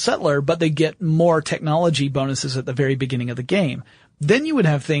only 1 settler, but they get more technology bonuses at the very beginning of the game. Then you would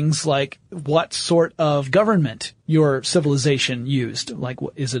have things like what sort of government your civilization used. Like,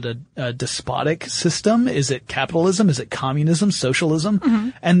 is it a despotic system? Is it capitalism? Is it communism,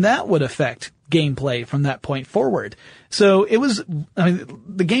 socialism? And that would affect gameplay from that point forward. So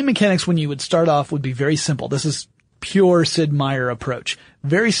the game mechanics when you would start off would be very simple. This is pure Sid Meier approach.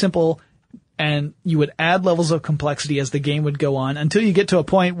 Very simple. And you would add levels of complexity as the game would go on until you get to a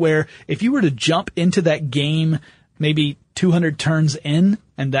point where if you were to jump into that game maybe 200 turns in,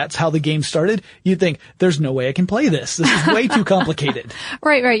 and that's how the game started, you'd think, there's no way I can play this. This is way too complicated.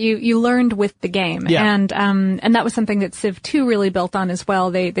 Right. You learned with the game. Yeah. And that was something that Civ 2 really built on as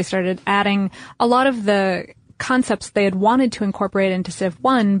well. They started adding a lot of the concepts they had wanted to incorporate into Civ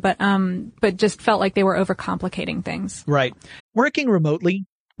 1, but just felt like they were overcomplicating things. Right. Working remotely,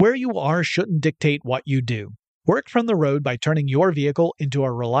 where you are shouldn't dictate what you do. Work from the road by turning your vehicle into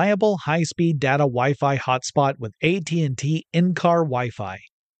a reliable high-speed data Wi-Fi hotspot with AT&T in-car Wi-Fi.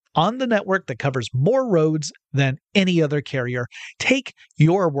 On the network that covers more roads than any other carrier, take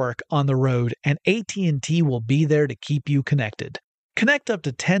your work on the road and AT&T will be there to keep you connected. Connect up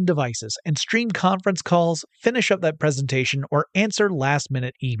to 10 devices and stream conference calls, finish up that presentation, or answer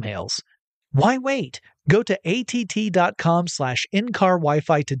last-minute emails. Why wait? Go to att.com/in-car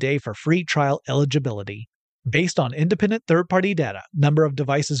Wi-Fi today for free trial eligibility. Based on independent third-party data, number of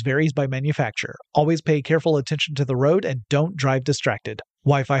devices varies by manufacturer. Always pay careful attention to the road and don't drive distracted.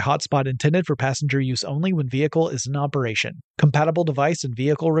 Wi-Fi hotspot intended for passenger use only when vehicle is in operation. Compatible device and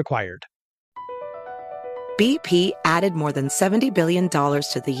vehicle required. BP added more than $70 billion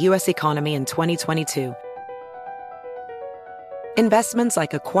to the U.S. economy in 2022. Investments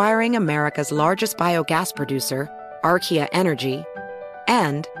like acquiring America's largest biogas producer, Archaea Energy,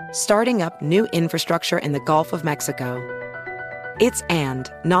 and starting up new infrastructure in the Gulf of Mexico. It's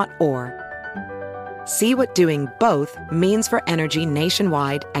and, not or. See what doing both means for energy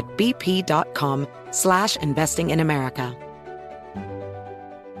nationwide at bp.com/investing in America.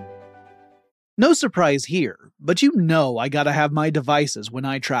 No surprise here, but I gotta have my devices when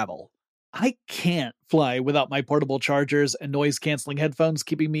I travel. I can't fly without my portable chargers and noise-canceling headphones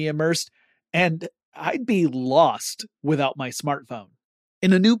keeping me immersed, and I'd be lost without my smartphone.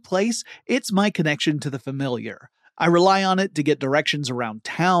 In a new place, it's my connection to the familiar. I rely on it to get directions around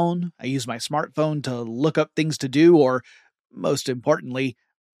town. I use my smartphone to look up things to do or, most importantly,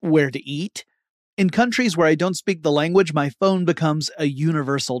 where to eat. In countries where I don't speak the language, my phone becomes a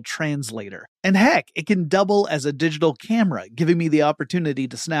universal translator. And heck, it can double as a digital camera, giving me the opportunity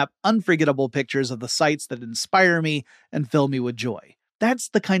to snap unforgettable pictures of the sights that inspire me and fill me with joy. That's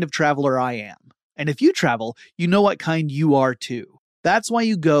the kind of traveler I am. And if you travel, you know what kind you are too. That's why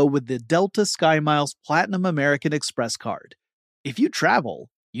you go with the Delta SkyMiles Platinum American Express card. If you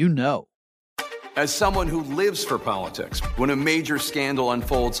travel, you know. As someone who lives for politics, when a major scandal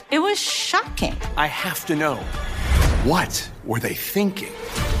unfolds, it was shocking. I have to know, what were they thinking?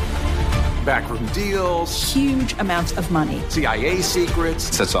 Backroom deals, huge amounts of money, CIA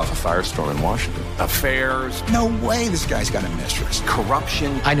secrets, sets off a firestorm in Washington, affairs. No way this guy's got a mistress.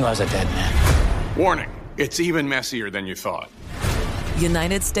 Corruption. I knew I was a dead man. Warning, it's even messier than you thought.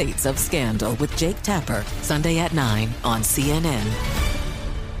 United States of Scandal with Jake Tapper, Sunday at 9 on CNN.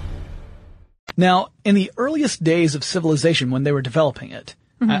 Now, in the earliest days of Civilization, when they were developing it,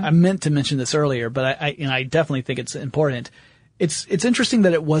 I meant to mention this earlier, but I definitely think it's important. It's interesting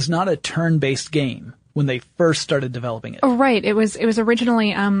that it was not a turn-based game. when they first started developing it. Oh, right. It was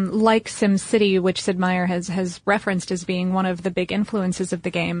originally like SimCity, which Sid Meier has referenced as being one of the big influences of the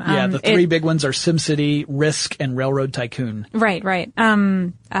game. The three big ones are SimCity, Risk, and Railroad Tycoon. Right.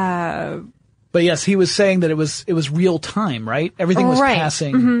 But yes, he was saying that it was real time, right? Everything was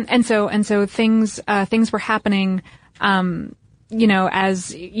passing. Mm-hmm. And so things were happening,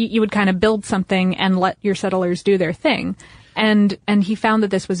 as you would kind of build something and let your settlers do their thing. And he found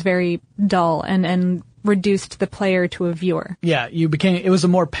that this was very dull and reduced the player to a viewer. Yeah, it was a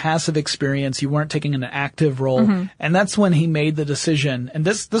more passive experience. You weren't taking an active role. Mm-hmm. And that's when he made the decision. And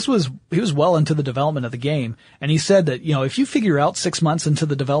he was well into the development of the game. And he said that, if you figure out 6 months into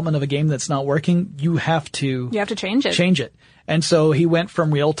the development of a game that's not working, you have to change it. And so he went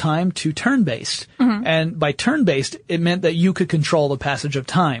from real time to turn-based. Mm-hmm. And by turn-based, it meant that you could control the passage of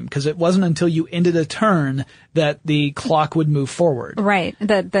time, because it wasn't until you ended a turn that the clock would move forward. Right.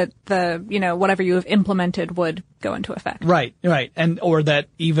 That the whatever you have implemented would go into effect. Right. Or that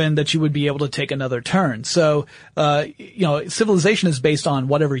you would be able to take another turn. So, Civilization is based on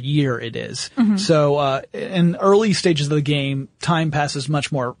whatever year it is. Mm-hmm. So, in early stages of the game, time passes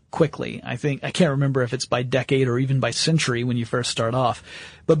much more quickly. I can't remember if it's by decade or even by century when you first start off.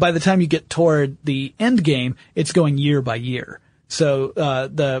 But by the time you get toward the end game, it's going year by year. So,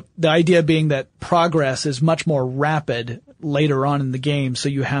 the idea being that progress is much more rapid later on in the game, so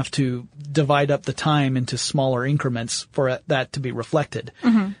you have to divide up the time into smaller increments for that to be reflected.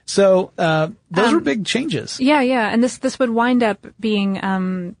 Mm-hmm. So, those were big changes. Yeah. And this would wind up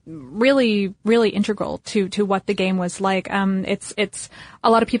being, really, really integral to what the game was like. It's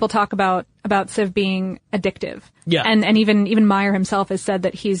a lot of people talk about Civ being addictive. Yeah. And even Meier himself has said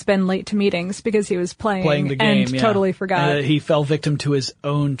that he's been late to meetings because he was playing the game and totally forgot. He fell victim to his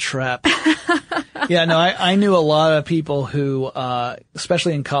own trap. Yeah, no, I knew a lot of people who,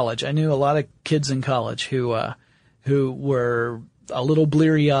 especially in college, I knew a lot of kids in college who were a little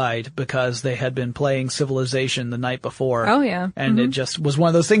bleary-eyed because they had been playing Civilization the night before. Oh, yeah. And It just was one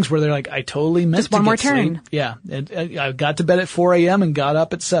of those things where they're like, I totally meant just one more turn. Sleep. Yeah. I got to bed at 4 a.m. and got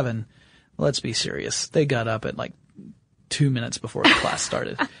up at 7. Let's be serious. They got up at like 2 minutes before the class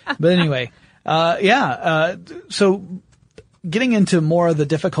started. But anyway, so getting into more of the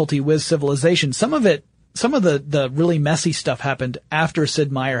difficulty with Civilization, some of the really messy stuff happened after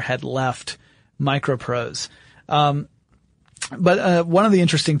Sid Meier had left Microprose. But one of the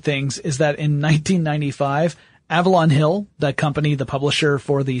interesting things is that in 1995, Avalon Hill, the company, the publisher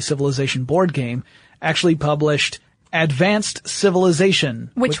for the Civilization board game, actually published Advanced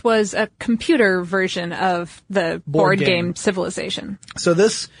Civilization, which was a computer version of the board game Civilization. So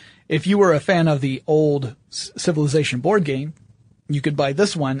this, if you were a fan of the old Civilization board game, you could buy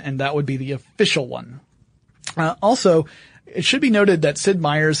this one, and that would be the official one. Also, it should be noted that Sid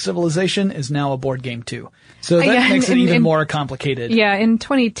Meier's Civilization is now a board game too. So that makes it even more complicated. Yeah, in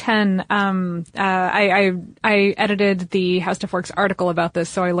 2010, I edited the How Stuff Works article about this,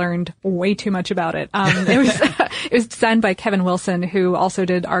 so I learned way too much about it. It was designed by Kevin Wilson, who also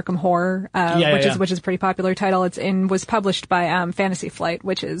did Arkham Horror, which is a pretty popular title. Was published by Fantasy Flight,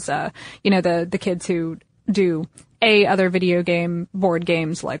 which is the kids who do other video game board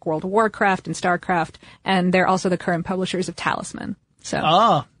games like World of Warcraft and StarCraft, and they're also the current publishers of Talisman.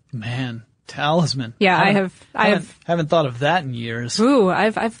 So. Man. Talisman. Yeah, I haven't thought of that in years. Ooh,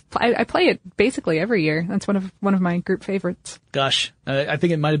 I play it basically every year. That's one of my group favorites. Gosh, I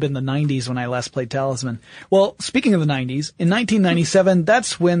think it might have been the 90s when I last played Talisman. Well, speaking of the 90s, in 1997,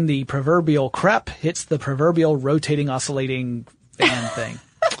 that's when the proverbial crap hits the proverbial rotating, oscillating fan thing.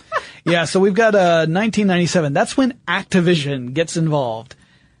 Yeah, so we've got 1997. That's when Activision gets involved.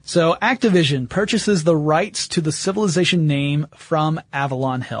 So Activision purchases the rights to the Civilization name from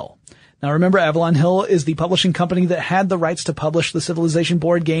Avalon Hill. Now remember, Avalon Hill is the publishing company that had the rights to publish the Civilization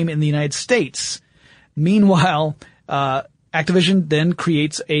board game in the United States. Meanwhile, Activision then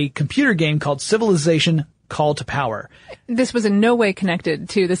creates a computer game called Civilization Call to Power. This was in no way connected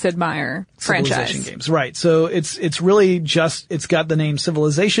to the Sid Meier franchise. Civilization games, right. So it's really just, it's got the name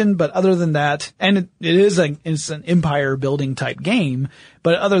Civilization, but other than that, and it's an empire building type game,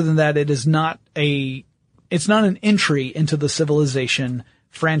 but other than that, it's not an entry into the Civilization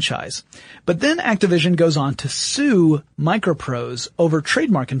franchise. But then Activision goes on to sue Microprose over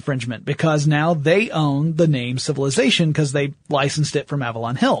trademark infringement because now they own the name Civilization because they licensed it from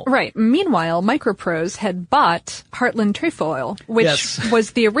Avalon Hill. Right. Meanwhile, Microprose had bought Heartland Trefoil, which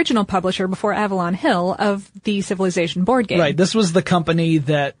was the original publisher before Avalon Hill of the Civilization board game. Right. This was the company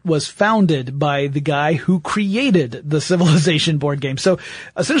that was founded by the guy who created the Civilization board game. So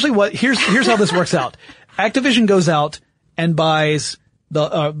essentially here's how this works out. Activision goes out and buys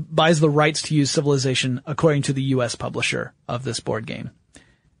buys the rights to use Civilization according to the U.S. publisher of this board game.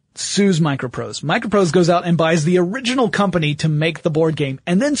 Sues Microprose. Microprose goes out and buys the original company to make the board game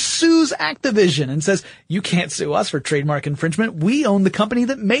and then sues Activision and says, you can't sue us for trademark infringement. We own the company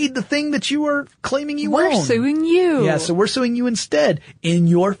that made the thing that you are claiming you own. We're suing you. Yeah, so we're suing you instead. In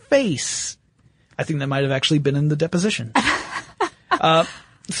your face. I think that might have actually been in the deposition.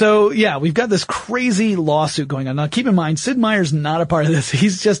 So yeah, we've got this crazy lawsuit going on. Now keep in mind, Sid Meier's not a part of this.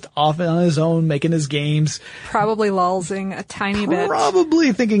 He's just off on his own making his games. Probably lolzing a tiny bit.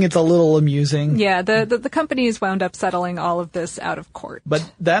 Probably thinking it's a little amusing. Yeah, the company has wound up settling all of this out of court.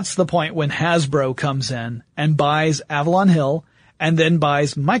 But that's the point when Hasbro comes in and buys Avalon Hill and then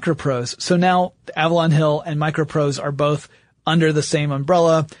buys Microprose. So now Avalon Hill and Microprose are both under the same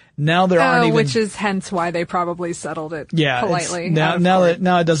umbrella. Now there aren't even, which is hence why they probably settled it politely. Now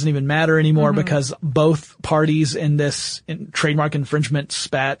it doesn't even matter anymore because both parties in this trademark infringement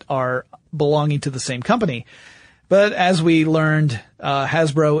spat are belonging to the same company. But as we learned,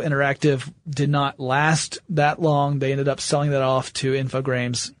 Hasbro Interactive did not last that long. They ended up selling that off to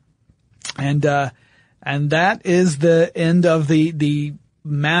Infogrames. And that is the end of the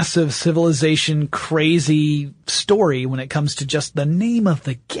massive Civilization crazy story when it comes to just the name of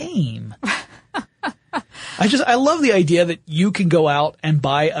the game. I love the idea that you can go out and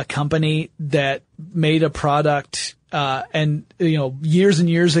buy a company that made a product, years and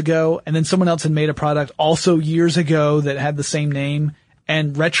years ago, and then someone else had made a product also years ago that had the same name,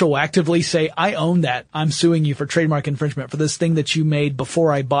 and retroactively say, I own that. I'm suing you for trademark infringement for this thing that you made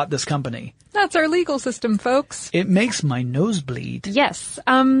before I bought this company. That's our legal system, folks. It makes my nose bleed. Yes.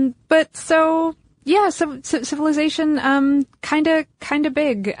 So Civilization, kinda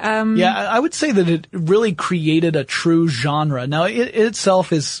big. I would say that it really created a true genre. Now, it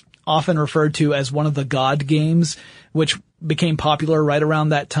itself is often referred to as one of the God games, which became popular right around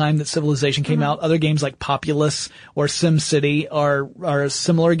that time that Civilization came out. Other games like Populous or SimCity are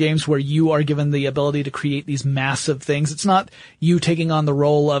similar games where you are given the ability to create these massive things. It's not you taking on the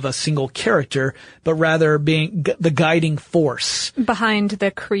role of a single character, but rather being the guiding force behind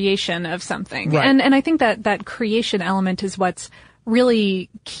the creation of something. Right. And I think that creation element is what's really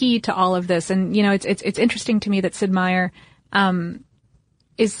key to all of this. And, it's interesting to me that Sid Meier,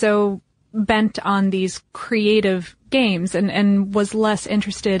 is so bent on these creative games and was less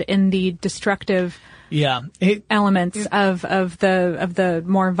interested in the destructive elements of the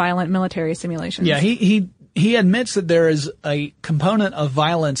more violent military simulations. Yeah, he admits that there is a component of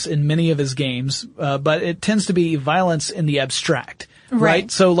violence in many of his games, but it tends to be violence in the abstract.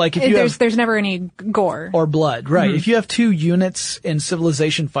 Right. So like if there's never any gore or blood. Right. If you have two units in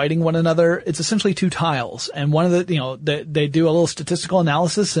Civilization fighting one another, it's essentially two tiles. And one of they do a little statistical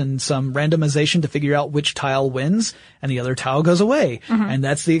analysis and some randomization to figure out which tile wins and the other tile goes away. And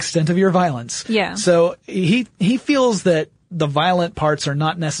that's the extent of your violence. Yeah. So he feels that the violent parts are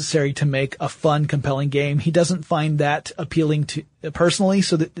not necessary to make a fun, compelling game. He doesn't find that appealing to personally,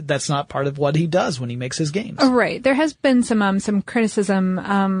 so that's not part of what he does when he makes his games. Oh, right. There has been some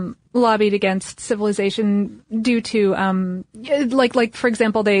criticism lobbied against Civilization due to like for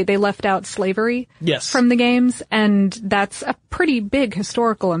example, they left out slavery from the games, and that's a pretty big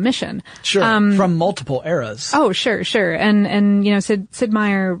historical omission. Sure. From multiple eras. Oh, sure. And Sid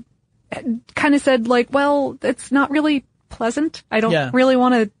Meier kind of said well, it's not really pleasant. I don't really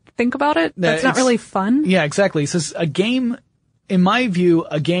want to think about it. That's not really fun. Yeah, exactly. It says a game, in my view,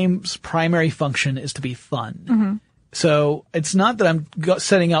 a game's primary function is to be fun. So it's not that I'm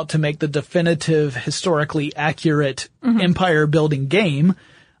setting out to make the definitive, historically accurate empire building game.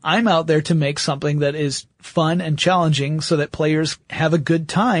 I'm out there to make something that is fun and challenging so that players have a good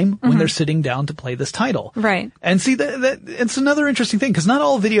time when they're sitting down to play this title. Right. And see, that it's another interesting thing because not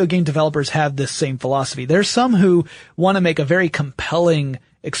all video game developers have this same philosophy. There's some who want to make a very compelling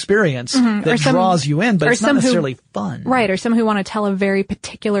experience that draws you in, but it's not necessarily fun. Right. Or some who want to tell a very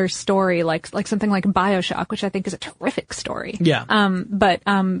particular story, like something like BioShock, which I think is a terrific story. Yeah. But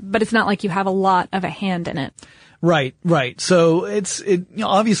it's not like you have a lot of a hand in it. Right. So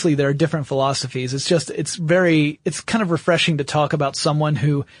obviously there are different philosophies. It's kind of refreshing to talk about someone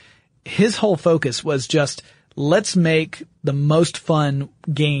who his whole focus was just, let's make the most fun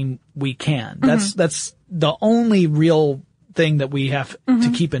game we can. That's the only real thing that we have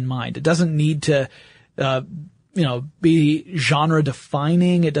to keep in mind. It doesn't need to, be genre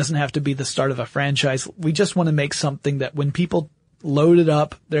defining. It doesn't have to be the start of a franchise. We just want to make something that when people load it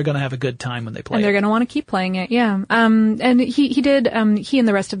up, they're going to have a good time when they play it. And they're going to want to keep playing it, yeah. And he and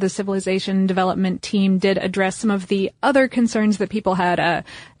the rest of the Civilization development team did address some of the other concerns that people had.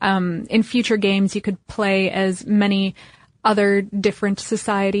 In future games, you could play as many other different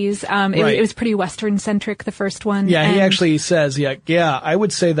societies. It was pretty Western centric, the first one. Yeah, he actually says, I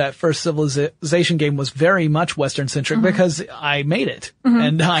would say that first Civilization game was very much Western centric because I made it.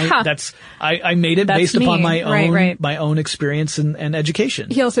 And I made it based upon my own experience and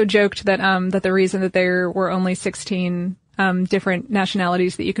education. He also joked that the reason that there were only 16 different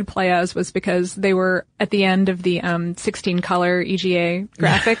nationalities that you could play as was because they were at the end of the 16 color EGA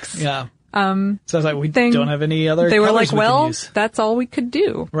graphics. Yeah. So it's like we don't have any other. They were like, well, use. That's all we could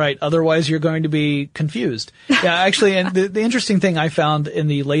do. Right. Otherwise, you're going to be confused. Yeah, actually, and the interesting thing I found in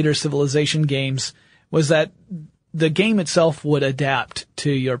the later Civilization games was that the game itself would adapt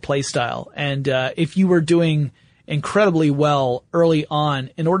to your playstyle, and if you were doing incredibly well early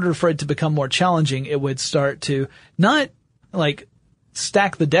on, in order for it to become more challenging, it would start to not like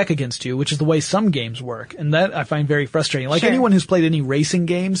stack the deck against you, which is the way some games work. And that I find very frustrating. Like anyone who's played any racing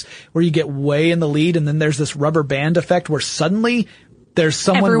games where you get way in the lead and then there's this rubber band effect where suddenly there's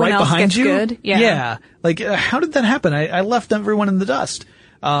someone everyone right else behind gets you. Good. Yeah. Like, how did that happen? I left everyone in the dust.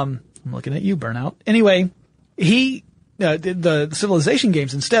 I'm looking at you, Burnout. Anyway, the Civilization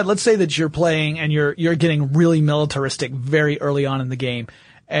games instead, let's say that you're playing and you're getting really militaristic very early on in the game.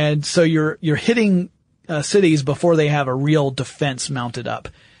 And so you're hitting cities before they have a real defense mounted up.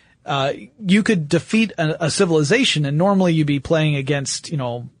 You could defeat a civilization, and normally you'd be playing against,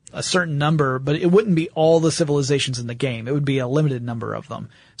 a certain number, but it wouldn't be all the civilizations in the game. It would be a limited number of them.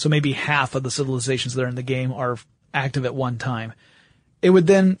 So maybe half of the civilizations that are in the game are active at one time. It would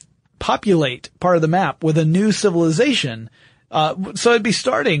then populate part of the map with a new civilization. So it'd be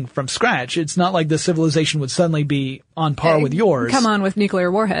starting from scratch. It's not like the civilization would suddenly be on par with yours. Come on with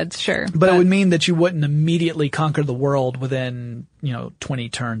nuclear warheads, sure. But it would mean that you wouldn't immediately conquer the world within, 20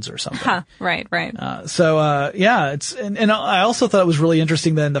 turns or something. Right. And I also thought it was really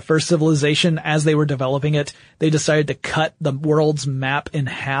interesting that in the first Civilization, as they were developing it, they decided to cut the world's map in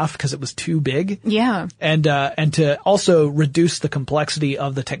half because it was too big. Yeah. And to also reduce the complexity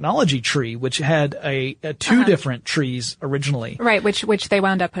of the technology tree, which had two different trees originally. Right, which they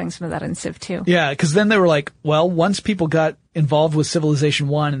wound up putting some of that in Civ 2. Yeah, because then they were like, well, once people got involved with Civilization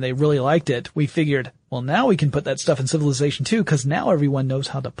 1 and they really liked it, we figured, well, now we can put that stuff in Civilization 2 because now everyone knows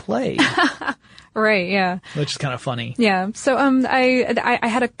how to play. Right, yeah. Which is kind of funny. Yeah. So, I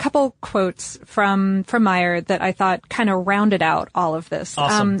had a couple quotes from Meyer that I thought kind of rounded out all of this.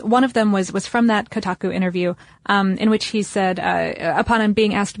 Awesome. One of them was from that Kotaku interview, in which he said, upon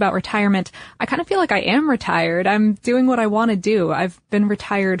being asked about retirement, I kind of feel like I am retired. I'm doing what I want to do. I've been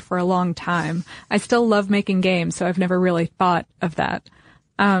retired for a long time. I still love making games, so I've never really thought of that.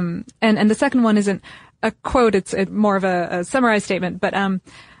 And the second one isn't a quote, it's more of a summarized statement, but,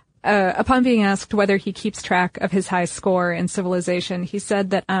 upon being asked whether he keeps track of his high score in Civilization, he said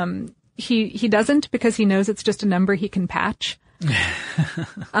that he doesn't because he knows it's just a number he can patch.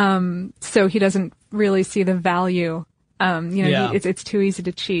 So he doesn't really see the value. It's too easy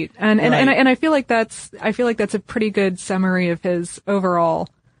to cheat. And I feel like that's a pretty good summary of his overall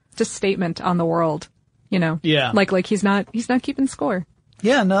just statement on the world. Yeah. Like he's not keeping score.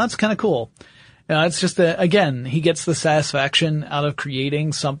 Yeah, no, that's kind of cool. It's just that, again, he gets the satisfaction out of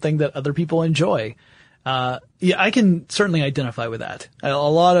creating something that other people enjoy. I can certainly identify with that. A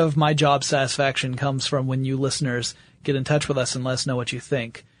lot of my job satisfaction comes from when you listeners get in touch with us and let us know what you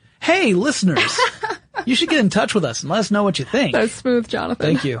think. Hey, listeners! You should get in touch with us and let us know what you think. That's smooth, Jonathan.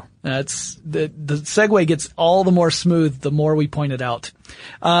 Thank you. That's the segue gets all the more smooth the more we point it out.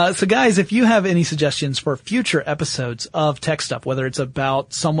 So guys, if you have any suggestions for future episodes of Tech Stuff, whether it's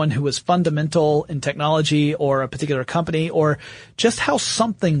about someone who is fundamental in technology or a particular company or just how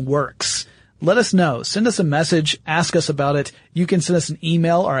something works, let us know. Send us a message. Ask us about it. You can send us an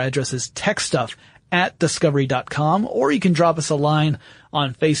email. Our address is techstuff@discovery.com, or you can drop us a line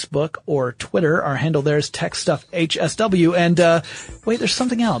on Facebook or Twitter. Our handle there is TechStuffHSW. And, wait, there's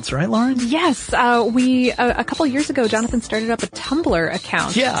something else, right, Lauren? Yes. A couple years ago, Jonathan started up a Tumblr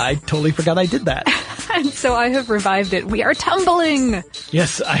account. Yeah, I totally forgot I did that. And so I have revived it. We are tumbling!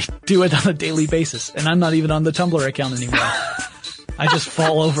 Yes, I do it on a daily basis. And I'm not even on the Tumblr account anymore. I just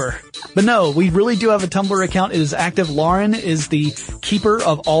fall over. But no, we really do have a Tumblr account. It is active. Lauren is the keeper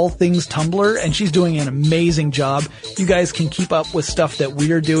of all things Tumblr, and she's doing an amazing job. You guys can keep up with stuff that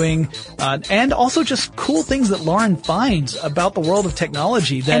we're doing, and also just cool things that Lauren finds about the world of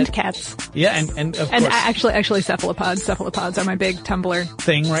technology. And cats. Yeah, and of course. And actually cephalopods. Cephalopods are my big Tumblr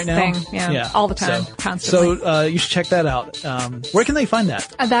thing right now. Yeah. All the time, constantly. So, you should check that out. Where can they find that?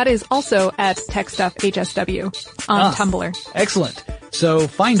 That is also at TechStuffHSW on Tumblr. Excellent. So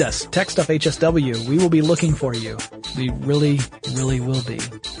find us, TechStuffHSW. We will be looking for you. We really, really will be.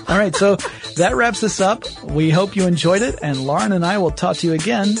 All right, so that wraps us up. We hope you enjoyed it, and Lauren and I will talk to you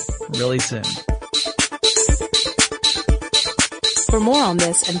again really soon. For more on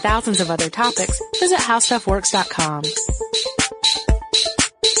this and thousands of other topics, visit howstuffworks.com.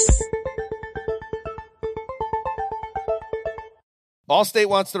 Allstate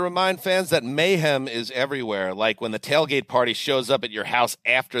wants to remind fans that mayhem is everywhere, like when the tailgate party shows up at your house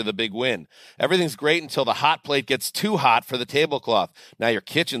after the big win. Everything's great until the hot plate gets too hot for the tablecloth. Now your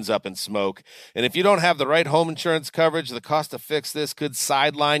kitchen's up in smoke. And if you don't have the right home insurance coverage, the cost to fix this could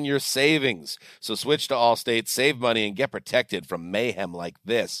sideline your savings. So switch to Allstate, save money, and get protected from mayhem like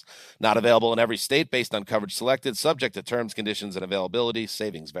this. Not available in every state based on coverage selected, subject to terms, conditions, and availability.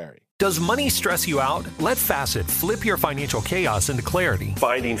 Savings vary. Does money stress you out? Let Facet flip your financial chaos into clarity.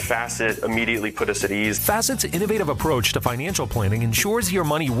 Finding Facet immediately put us at ease. Facet's innovative approach to financial planning ensures your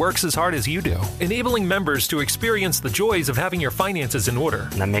money works as hard as you do, enabling members to experience the joys of having your finances in order.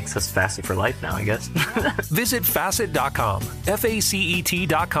 And that makes us Facet for life now, I guess. Visit Facet.com,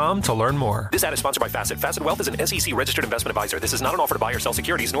 FACET.com to learn more. This ad is sponsored by Facet. Facet Wealth is an SEC registered investment advisor. This is not an offer to buy or sell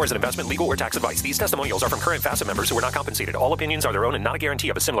securities, nor is it investment, legal, or tax advice. These testimonials are from current Facet members who are not compensated. All opinions are their own and not a guarantee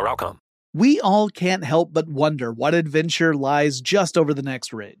of a similar outcome. We all can't help but wonder what adventure lies just over the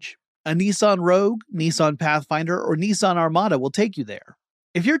next ridge. A Nissan Rogue, Nissan Pathfinder, or Nissan Armada will take you there.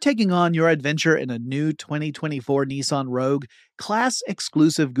 If you're taking on your adventure in a new 2024 Nissan Rogue,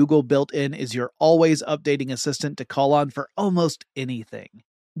 class-exclusive Google built-in is your always updating assistant to call on for almost anything.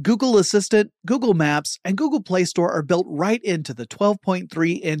 Google Assistant, Google Maps, and Google Play Store are built right into the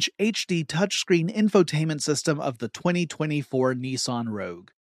 12.3-inch HD touchscreen infotainment system of the 2024 Nissan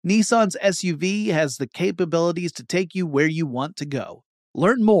Rogue. Nissan's SUV has the capabilities to take you where you want to go.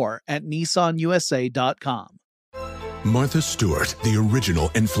 Learn more at nissanusa.com. Martha Stewart, the original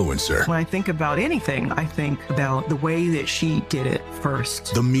influencer. When I think about anything, I think about the way that she did it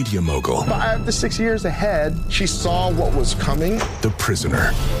first. The media mogul. 5 to 6 years ahead, she saw what was coming. The prisoner.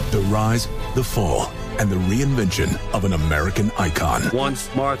 The rise, the fall, and the reinvention of an American icon. Once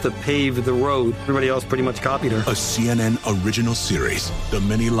Martha paved the road, everybody else pretty much copied her. A CNN original series, The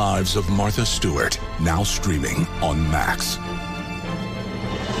Many Lives of Martha Stewart, now streaming on Max.